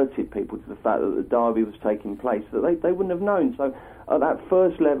alerted people to the fact that the derby was taking place that they wouldn't have known. So at that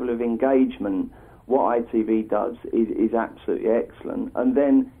first level of engagement, what ITV does is absolutely excellent. And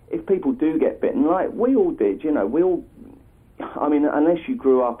then if people do get bitten, like we all did, unless you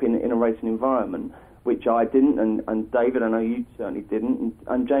grew up in a racing environment, which I didn't, and David, I know you certainly didn't,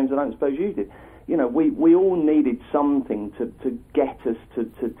 and James, I don't suppose you did. We all needed something to get us to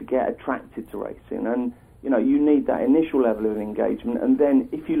get attracted to racing, and you need that initial level of engagement, and then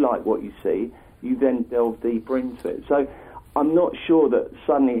if you like what you see, you then delve deeper into it. So I'm not sure that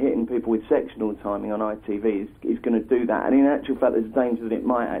suddenly hitting people with sectional timing on ITV is going to do that, and in actual fact there's a danger that it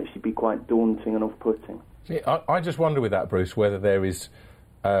might actually be quite daunting and off-putting. See, I just wonder with that, Bruce, whether there is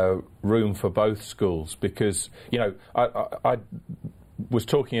room for both schools, because I was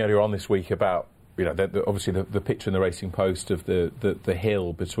talking earlier on this week about obviously the picture in the Racing Post of the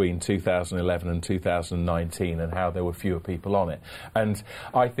hill between 2011 and 2019 and how there were fewer people on it. And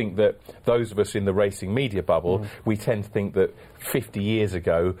I think that those of us in the racing media bubble, we tend to think that 50 years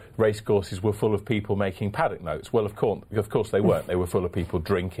ago racecourses were full of people making paddock notes. Well, of course they weren't. They were full of people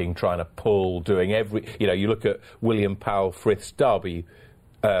drinking, trying to pull, doing every... you look at William Powell Frith's Derby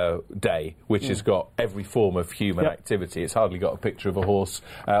Day, which has got every form of human activity. It's hardly got a picture of a horse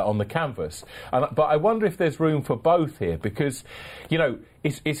on the canvas. But I wonder if there's room for both here, because,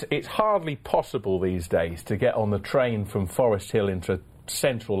 it's hardly possible these days to get on the train from Forest Hill into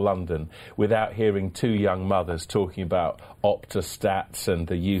central London without hearing two young mothers talking about Optastats and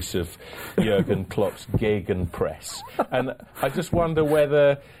the use of Jurgen Klopp's gig and press. And I just wonder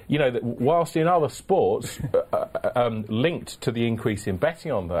whether, whilst in other sports linked to the increase in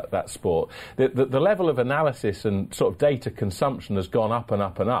betting on that sport, the level of analysis and sort of data consumption has gone up and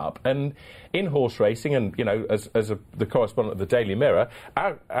up and up. And in horse racing, and as the correspondent of the Daily Mirror,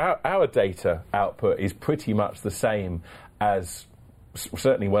 our data output is pretty much the same as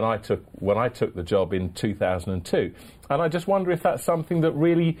certainly when I took the job in 2002. And I just wonder if that's something that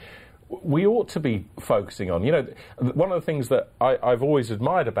really we ought to be focusing on. One of the things that I've always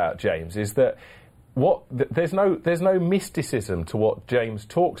admired about James is that there's no mysticism to what James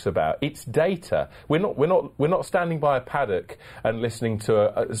talks about. It's data. We're not standing by a paddock and listening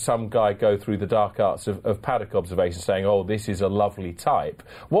to some guy go through the dark arts of paddock observation saying, "Oh, this is a lovely type."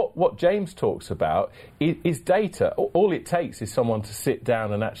 What James talks about is data. All it takes is someone to sit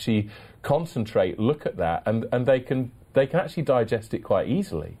down and actually concentrate, look at that, and they can actually digest it quite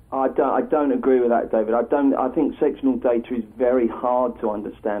easily. I don't agree with that, David. I think sectional data is very hard to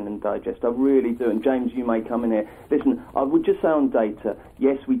understand and digest. I really do. And James, you may come in here. Listen, I would just say on data,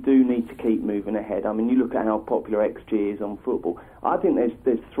 yes, we do need to keep moving ahead. I mean, you look at how popular XG is on football. I think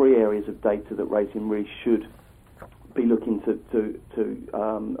there's three areas of data that racing really should be looking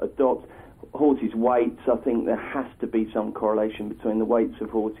to adopt. Horses' weights. I think there has to be some correlation between the weights of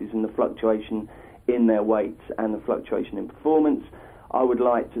horses and the fluctuation in their weights and the fluctuation in performance. I would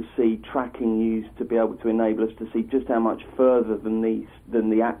like to see tracking used to be able to enable us to see just how much further than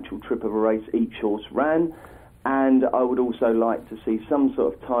the actual trip of a race each horse ran, and I would also like to see some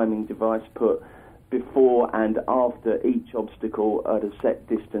sort of timing device put before and after each obstacle at a set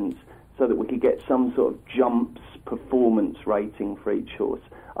distance, so that we could get some sort of jumps performance rating for each horse.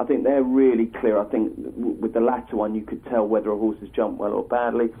 I think they're really clear. I think with the latter one, you could tell whether a horse has jumped well or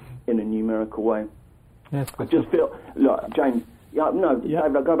badly in a numerical way. Yes, I just feel, look, James, David,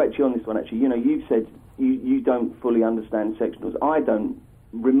 I'll go back to you on this one, actually. You said you don't fully understand sectionals. I don't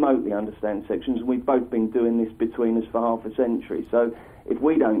remotely understand sections, and we've both been doing this between us for half a century. So if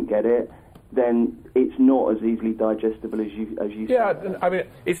we don't get it, then it's not as easily digestible as you say. Yeah, I mean,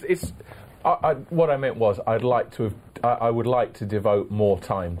 it's what I meant was I would like to devote more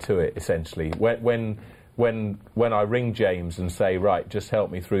time to it, essentially. When I ring James and say, right, just help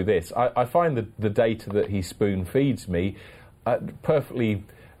me through this, I find the data that he spoon feeds me perfectly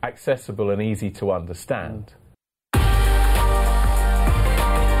accessible and easy to understand.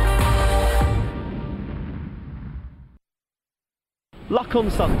 Luck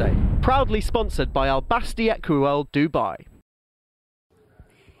on Sunday, proudly sponsored by Al Basti Equiworld Dubai.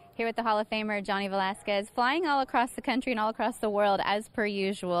 here with the Hall of Famer Johnny Velazquez, flying all across the country and all across the world as per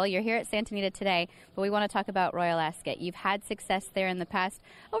usual. You're here at Santa Anita today, but we want to talk about Royal Ascot. You've had success there in the past.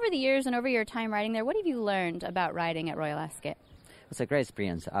 Over the years and over your time riding there, what have you learned about riding at Royal Ascot? It's a great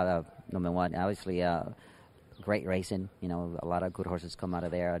experience. Number one, obviously, great racing. You know, a lot of good horses come out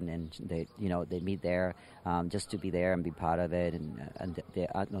of there, and they, you know, they meet there. Just to be there and be part of it, and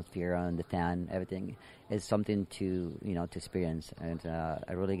the atmosphere and the fan, everything is something to, you know, to experience, and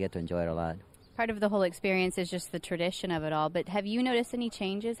I really get to enjoy it a lot. Part of the whole experience is just the tradition of it all. But have you noticed any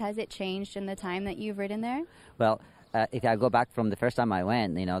changes? Has it changed in the time that you've ridden there? Well, if I go back from the first time I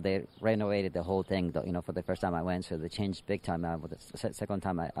went, you know, they renovated the whole thing, you know, for the first time I went, so they changed big time. The second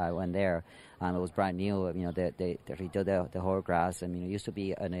time I went there, it was brand new. You know, they redid the whole grass. I mean, it used to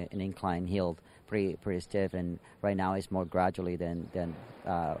be an incline hill, pretty stiff, and right now it's more gradually than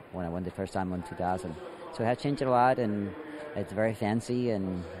when I went the first time in 2000. So it has changed a lot, and it's very fancy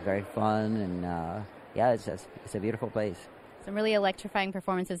and very fun, and yeah, it's a beautiful place. Some really electrifying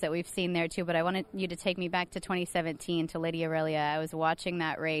performances that we've seen there, too, but I wanted you to take me back to 2017 to Lady Aurelia. I was watching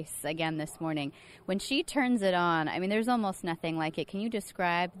that race again this morning. When she turns it on, I mean, there's almost nothing like it. Can you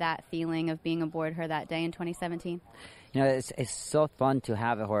describe that feeling of being aboard her that day in 2017? You know, it's so fun to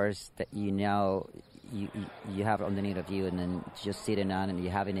have a horse that you know you have underneath of you, and then just sitting on, and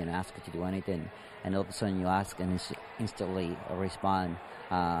you haven't even asked her to do anything, and all of a sudden you ask, and she instantly respond.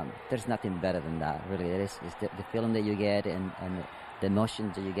 There's nothing better than that, really. It's the feeling that you get, and the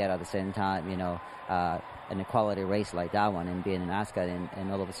emotions that you get at the same time, you know, in a quality race like that one, and being an Ascot,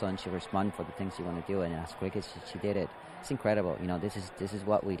 and all of a sudden she responds for the things you want to do, and as quick as she did it. It's incredible. You know, this is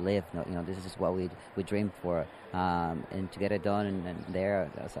what we live. You know, this is what we dream for, and to get it done and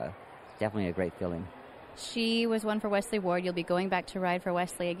there, that's definitely a great feeling. She was one for Wesley Ward. You'll be going back to ride for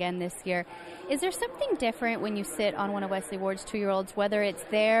Wesley again this year. Is there something different when you sit on one of Wesley Ward's 2-year-olds, whether it's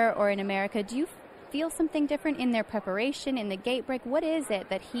there or in America? Do you feel something different in their preparation, in the gate break? What is it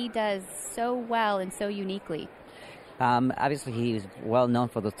that he does so well and so uniquely? Obviously, he's well known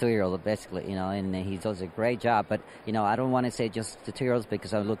for the 2-year-old, basically, you know, and he does a great job. But, you know, I don't want to say just the 2-year-olds,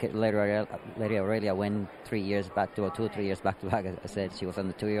 because I look at Lady Aurelia went 3 years back to, or 2 or 3 years back to back. I said she was on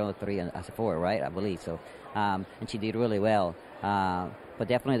the 2-year-old, 3 and as a 4, right? I believe so. And she did really well. But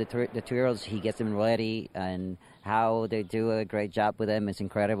definitely the 2-year-olds, he gets them ready, and how they do a great job with them is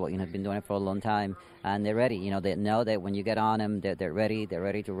incredible. You know, been doing it for a long time, and they're ready. You know, they know that when you get on them, they're ready. They're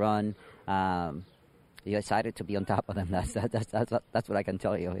ready to run. You're excited to be on top of them. That's what I can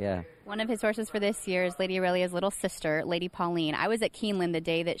tell you, yeah. One of his horses for this year is Lady Aurelia's little sister, Lady Pauline. I was at Keeneland the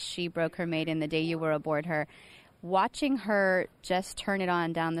day that she broke her maiden, the day you were aboard her. Watching her just turn it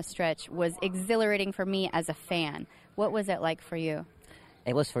on down the stretch was exhilarating for me as a fan. What was it like for you?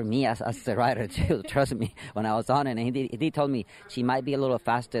 It was for me as the rider, too. Trust me, when I was on it, and he told me she might be a little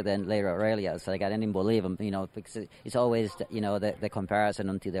faster than Lady Aurelia. So like, I didn't believe him, you know, because it's always, you know, the comparison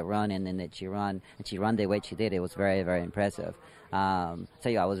until they run, and then that she run the way she did. It was very, very impressive. So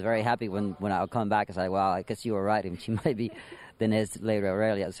yeah, I was very happy when I come back. I was like, well, I guess you were right, and she might be the next Lady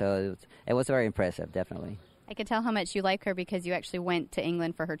Aurelia. So it was very impressive, definitely. I could tell how much you like her because you actually went to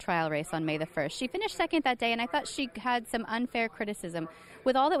England for her trial race on May the 1st. She finished second that day, and I thought she had some unfair criticism.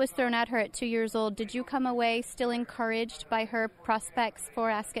 With all that was thrown at her at 2 years old, did you come away still encouraged by her prospects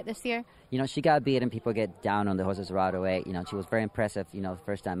for Ascot this year? You know, she got beat, and people get down on the horses right away. You know, she was very impressive, you know, the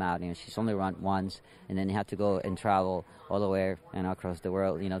first time out. You know, she's only run once, and then you have to go and travel all the way and across the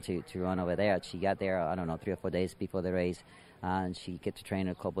world, you know, to run over there. She got there, I don't know, 3 or 4 days before the race. And she get to train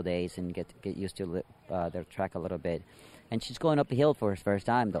a couple of days and get used to their track a little bit. And she's going up a hill for her first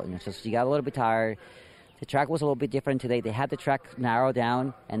time, though. You know, so she got a little bit tired. The track was a little bit different today. They had the track narrowed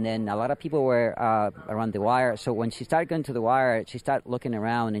down, and then a lot of people were around the wire. So when she started going to the wire, she started looking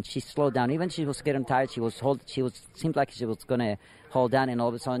around, and she slowed down. Even she was getting tired. Seemed like she was going to hold down, and all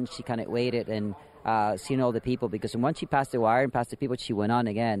of a sudden she kind of waited and seeing all the people, because once she passed the wire and passed the people, she went on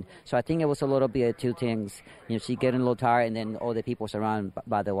again. So I think it was a little bit of two things. You know, she getting a little tired, and then all the people surrounded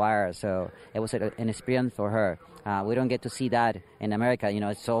by the wire. So it was an experience for her. We don't get to see that in America. You know,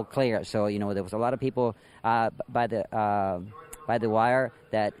 it's so clear. So, you know, there was a lot of people by the wire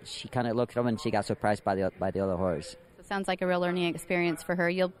that she kind of looked up, and she got surprised by the other horse. Sounds like a real learning experience for her.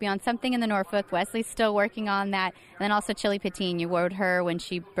 You'll be on something in the Norfolk. Wesley's still working on that. And then also Chili Patine. You rode her when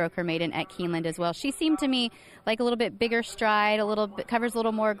she broke her maiden at Keeneland as well. She seemed to me like a little bit bigger stride, covers a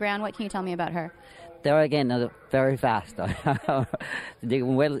little more ground. What can you tell me about her? They're, again, very fast.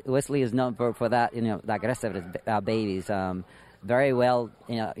 Wesley is known for that, you know, the aggressive babies. Very well,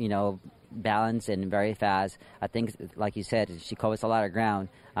 you know, balanced and very fast. I think, like you said, she covers a lot of ground.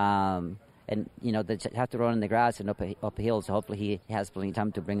 and they have to run in the grass and up a hill. So hopefully he has plenty of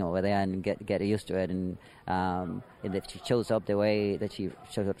time to bring him over there and get used to it. And if she shows up the way that she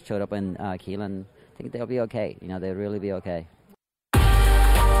showed up in Keeneland, I think they'll be okay. They'll really be okay.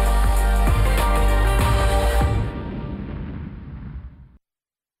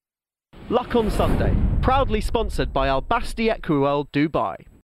 Luck on Sunday, proudly sponsored by Al Basti Equiworld Dubai.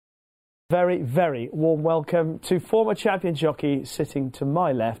 Very, very warm welcome to former champion jockey sitting to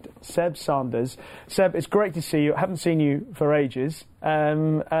my left, Seb Sanders. Seb, it's great to see you. I haven't seen you for ages.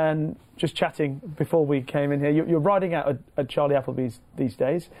 And just chatting before we came in here, you're riding out at Charlie Appleby's these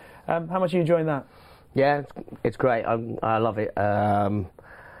days. How much are you enjoying that? Yeah, it's great. I love it.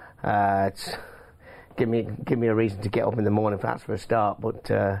 It's give me a reason to get up in the morning, perhaps for a start. But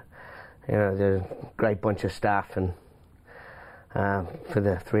there's a great bunch of staff, and for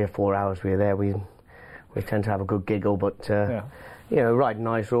the 3 or 4 hours we were there, we tend to have a good giggle. But riding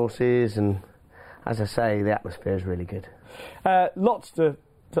nice horses, and as I say, the atmosphere is really good. Lots to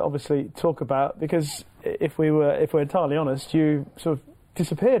obviously talk about, because if we're entirely honest, you sort of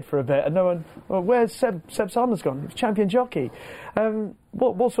disappeared for a bit, and no one. Well, where's Seb Sanders gone? He was champion jockey.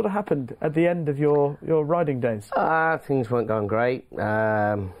 What sort of happened at the end of your riding days? Things weren't going great.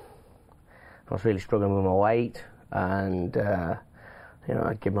 I was really struggling with my weight, and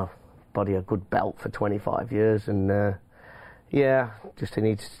I'd give my body a good belt for 25 years, and just I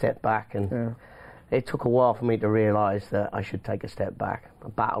needed to step back, and it took a while for me to realise that I should take a step back. I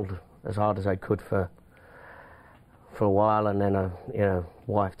battled as hard as I could for a while, and then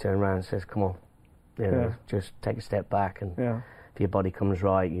wife turned around and says, "Come on, just take a step back, and if your body comes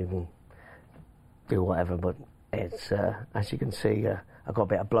right, you can do whatever." But it's as you can see, I got a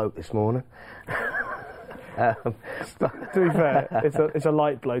bit of bloat this morning. To be fair, it's a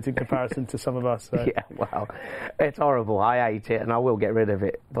light bloat in comparison to some of us. So. Yeah, well, it's horrible. I hate it, and I will get rid of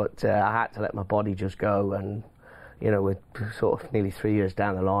it. But I had to let my body just go, and we're sort of nearly 3 years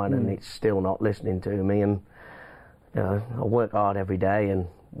down the line, and it's still not listening to me. And I work hard every day and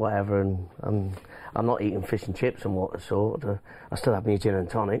whatever, and I'm not eating fish and chips and what sort. I still have my gin and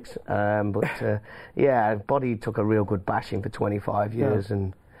tonics, but body took a real good bashing for 25 years,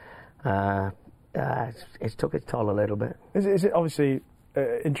 and it's took its toll a little bit. Is it obviously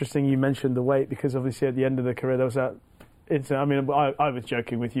interesting you mentioned the weight, because obviously at the end of the career there was that incident. I mean, I was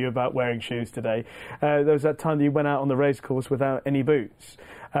joking with you about wearing shoes today. There was that time that you went out on the race course without any boots,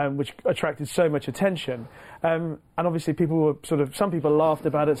 which attracted so much attention. And obviously people were some people laughed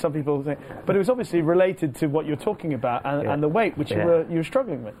about it, some people think, but it was obviously related to what you're talking about and the weight which you were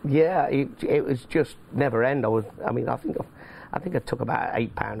struggling with. Yeah, it was just never end. I think I took about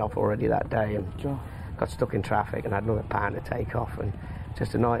 8 pound off already that day, and got stuck in traffic and had another pound to take off, and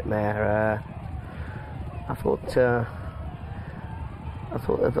just a nightmare. I thought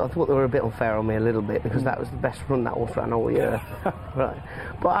they were a bit unfair on me a little bit, because that was the best run that horse ran all year. Right.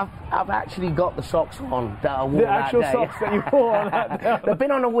 But I've actually got the socks on that I wore that day. The actual socks that you wore on that day. They've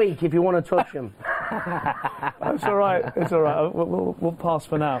been on a week if you want to touch them. That's all right. It's all right. We'll pass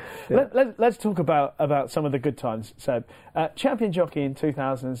for now. Yeah. Let's talk about some of the good times, Seb. Champion jockey in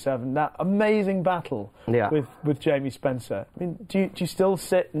 2007, that amazing battle with Jamie Spencer. I mean, do you still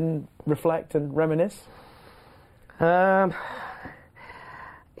sit and reflect and reminisce?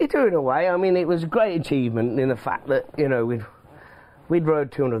 You do in a way. I mean, it was a great achievement in the fact that we'd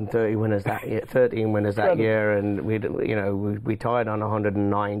rode 230 winners that year, 13 winners that year, and we tied on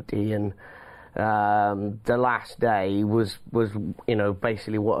 190, and the last day was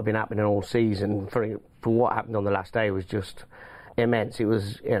basically what had been happening all season. For what happened on the last day was just immense. It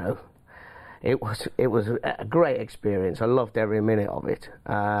was it was a great experience. I loved every minute of it.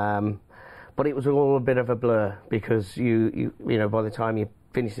 But it was all a bit of a blur, because you by the time you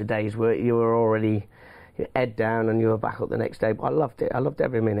finished the day's work, you were already head down and you were back up the next day. But I loved it. I loved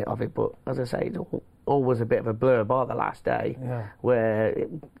every minute of it. But as I say, it's always a bit of a blur by the last day, where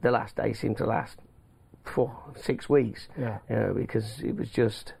the last day seemed to last 6 weeks. Because it was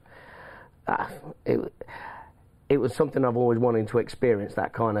just it was something I've always wanted to experience,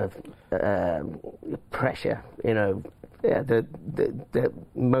 that kind of pressure. The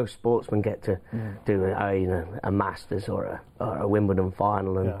most sportsmen get to do a Masters or a Wimbledon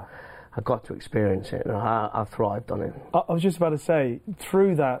final, and I got to experience it, and I thrived on it. I was just about to say,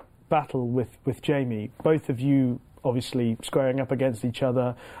 through that battle with Jamie, both of you obviously squaring up against each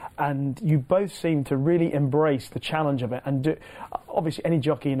other, and you both seem to really embrace the challenge of it. And obviously, any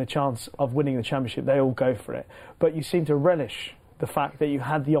jockey in a chance of winning the championship, they all go for it. But you seem to relish the fact that you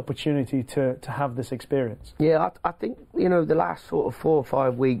had the opportunity to have this experience. Yeah, I think, the last sort of 4 or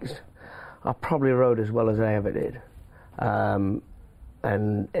 5 weeks, I probably rode as well as I ever did.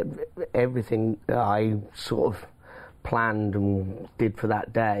 everything that I sort of planned and did for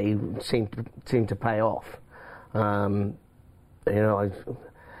that day seemed to pay off. You know,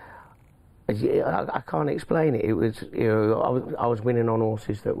 I can't explain it. It was, you know, I was winning on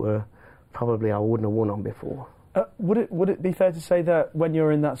horses that were probably I wouldn't have won on before. Would it be fair to say that when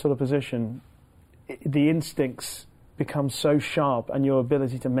you're in that sort of position, the instincts become so sharp, and your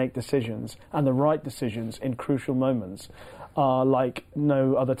ability to make decisions and the right decisions in crucial moments are like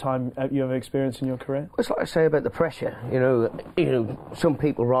no other time you ever experienced in your career? It's like I say about the pressure. You know, some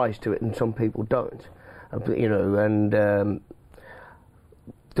people rise to it and some people don't. You know, and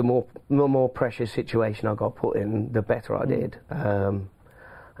the more pressure situation I got put in, the better I did. And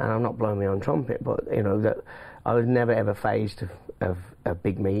I'm not blowing my own trumpet, but you know that I was never ever phased of a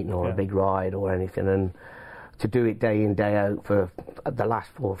big meeting or a big ride or anything, and to do it day in day out for the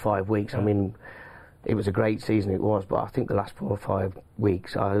last 4 or 5 weeks. I mean, it was a great season, it was, but I think the last 4 or 5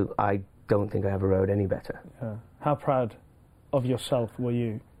 weeks, I don't think I ever rode any better. How proud of yourself were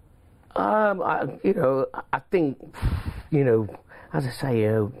you? I think, you know, as I say,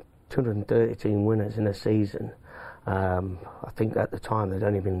 213 winners in a season. I think at the time there'd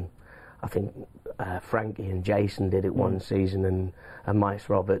only been, I think Frankie and Jason did it one season, and Mice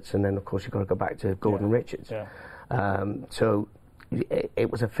Roberts, and then of course you've got to go back to Gordon Richards. So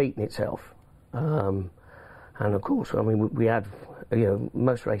it was a feat in itself. And of course, I mean, we had, you know,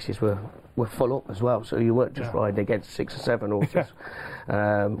 most races were full up as well, so you weren't just riding against 6 or 7 horses,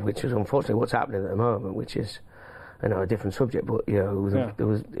 which is unfortunately what's happening at the moment, which is, you know, a different subject, but you know, there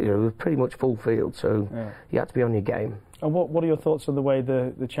was it was pretty much full field, so you had to be on your game. And what are your thoughts on the way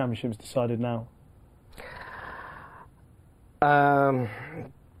the championship's decided now? The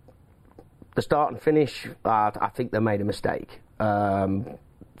start and finish, I think they made a mistake.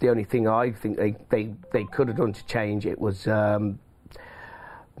 The only thing I think they could have done to change it was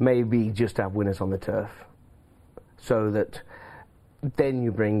maybe just have winners on the turf, so that then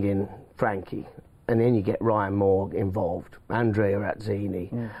you bring in Frankie, and then you get Ryan Moore involved, Andrea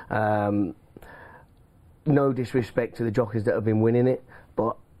Azzini. No disrespect to the jockeys that have been winning it,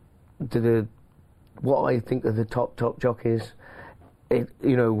 but what I think of the top jockeys,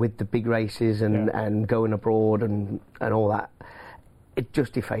 you know, with the big races and going abroad and all that, it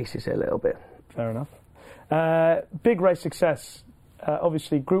just defaces it a little bit. Fair enough. Big race success.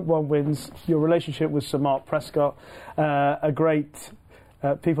 Obviously, Group 1 wins. Your relationship with Sir Mark Prescott, a great.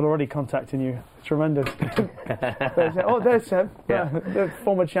 People are already contacting you. Tremendous. There's Seb, the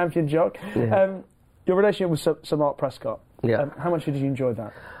former champion jock. Your relationship with Sir Mark Prescott. How much did you enjoy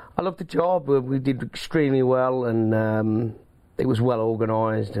that? I loved the job. We did extremely well, and it was well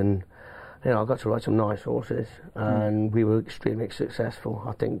organised, and you know, I got to ride some nice horses, and we were extremely successful.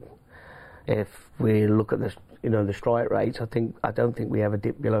 I think if we look at the strike rates, I don't think we ever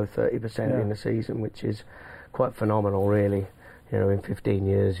dipped below 30% in the season, which is quite phenomenal, really. You know, in 15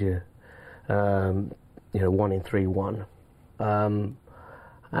 years, you know, 1 in 3 won. And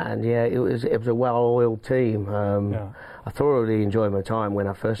it was a well-oiled team. I thoroughly enjoyed my time when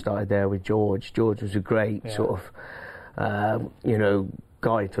I first started there with George. George was a great sort of, you know,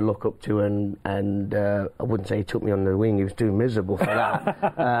 guy to look up to, and I wouldn't say he took me under the wing. He was too miserable for that.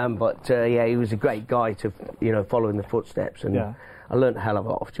 But he was a great guy to, you know, follow in the footsteps, and I learned a hell of a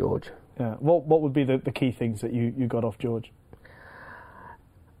lot off George. What would be the key things that you got off George?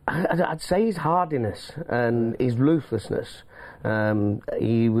 I'd say his hardiness and his ruthlessness.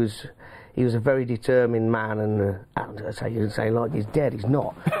 He was a very determined man, and I say like he's dead. He's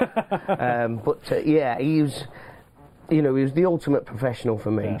not. But he was. You know, he was the ultimate professional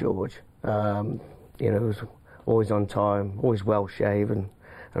for me, George. You know, he was always on time, always well shaven,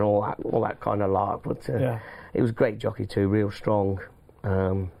 and all that kind of lark. But he was a great jockey too, real strong.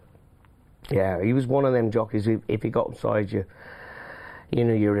 He was one of them jockeys. If he got beside you, you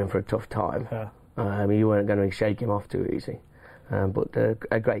knew you were in for a tough time. You weren't going to shake him off too easy. But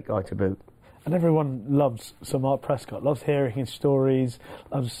a great guy to boot. And everyone loves Sir Mark Prescott, loves hearing his stories,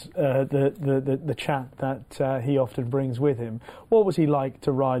 loves the chat that he often brings with him. What was he like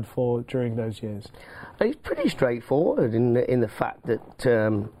to ride for during those years? He's pretty straightforward in the fact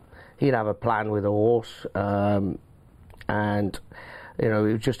that he'd have a plan with a horse, and you know,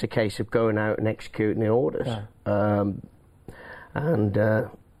 it was just a case of going out and executing the orders. And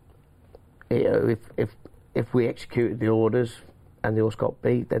you know, if we executed the orders and the horse got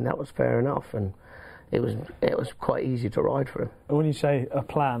beat, then that was fair enough, and it was quite easy to ride for him. When you say a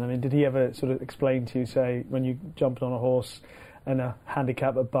plan, I mean, did he ever sort of explain to you, say, when you jumped on a horse and a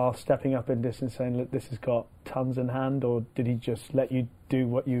handicap at Bath, stepping up in distance, saying, look, this has got tons in hand, or did he just let you do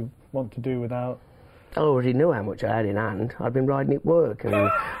what you want to do without I already knew how much I had in hand. I'd been riding it work, and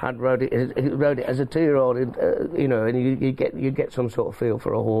I'd rode it as a 2-year-old, you know, and you get some sort of feel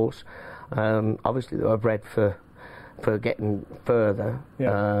for a horse. Obviously, they were bred for getting further.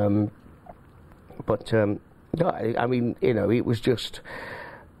 Yeah. I mean, you know, it was just,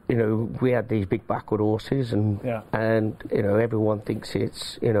 you know, we had these big backward horses, and you know, everyone thinks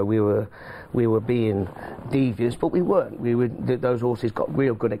it's, you know, we were being devious, but we weren't. Those horses got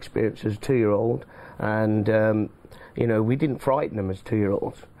real good experience as a 2-year-old, and you know, we didn't frighten them as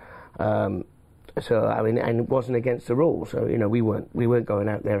 2-year-olds. So I mean, and it wasn't against the rules. So you know, we weren't going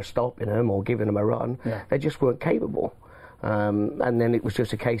out there stopping them or giving them a run. Yeah. They just weren't capable. And then it was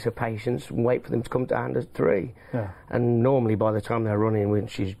just a case of patience and wait for them to come to hand at 3. Yeah. And normally by the time they're running,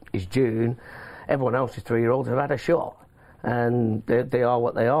 which is June, everyone else's 3-year-olds have had a shot. And they are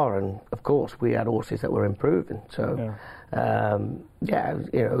what they are. And of course, we had horses that were improving. So,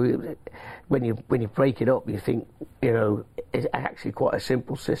 you know, when you break it up, you think, you know, it's actually quite a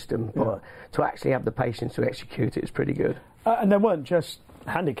simple system. But to actually have the patience to execute it is pretty good. And there weren't just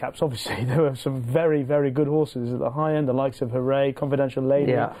handicaps, obviously. There were some very, very good horses at the high end, the likes of Hooray, Confidential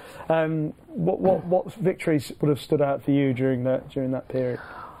Lady. Yeah. What victories would have stood out for you during that period?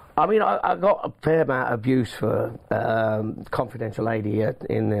 I mean, I got a fair amount of abuse for Confidential Lady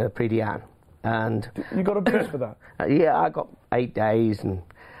in the Prix d'Anne. And you got abuse for that? Yeah, I got 8 days, and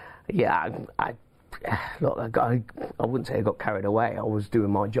I wouldn't say I got carried away. I was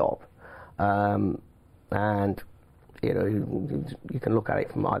doing my job, and you know, you can look at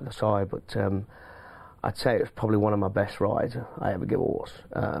it from either side, but I'd say it was probably one of my best rides I ever give a horse.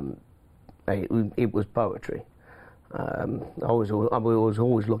 It was poetry. I was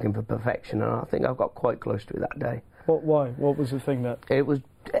always looking for perfection, and I think I got quite close to it that day. Why? What was the thing that?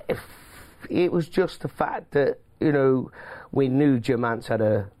 It was just the fact that, you know, we knew Germans had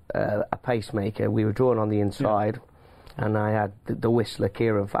a pacemaker. We were drawn on the inside, and I had the whistler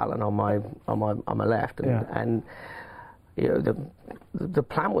Kieran Fallon on my left, and you know, the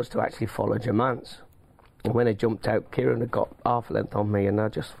plan was to actually follow Germans. And when they jumped out, Kieran had got half a length on me, and I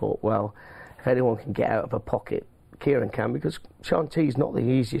just thought, well, if anyone can get out of a pocket, Kieran can, because Chantilly's not the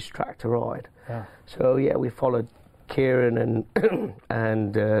easiest track to ride. Yeah. So we followed Kieran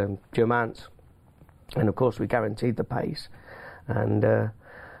and Germans, and of course we guaranteed the pace. And I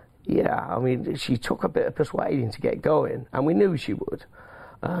mean, she took a bit of persuading to get going, and we knew she would.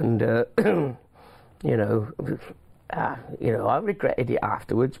 And you know, I regretted it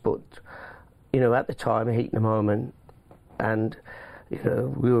afterwards, but you know, at the time, heat in the moment, and you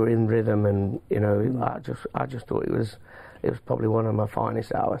know, we were in rhythm, and you know, I just thought it was probably one of my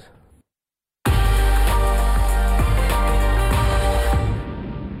finest hours.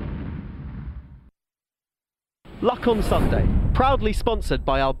 Luck on Sunday, proudly sponsored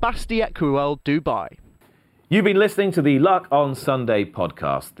by Al Basti Equiworld Dubai. You've been listening to the Luck on Sunday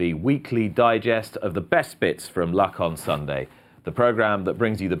podcast, the weekly digest of the best bits from Luck on Sunday, the programme that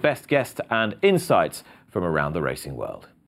brings you the best guests and insights from around the racing world.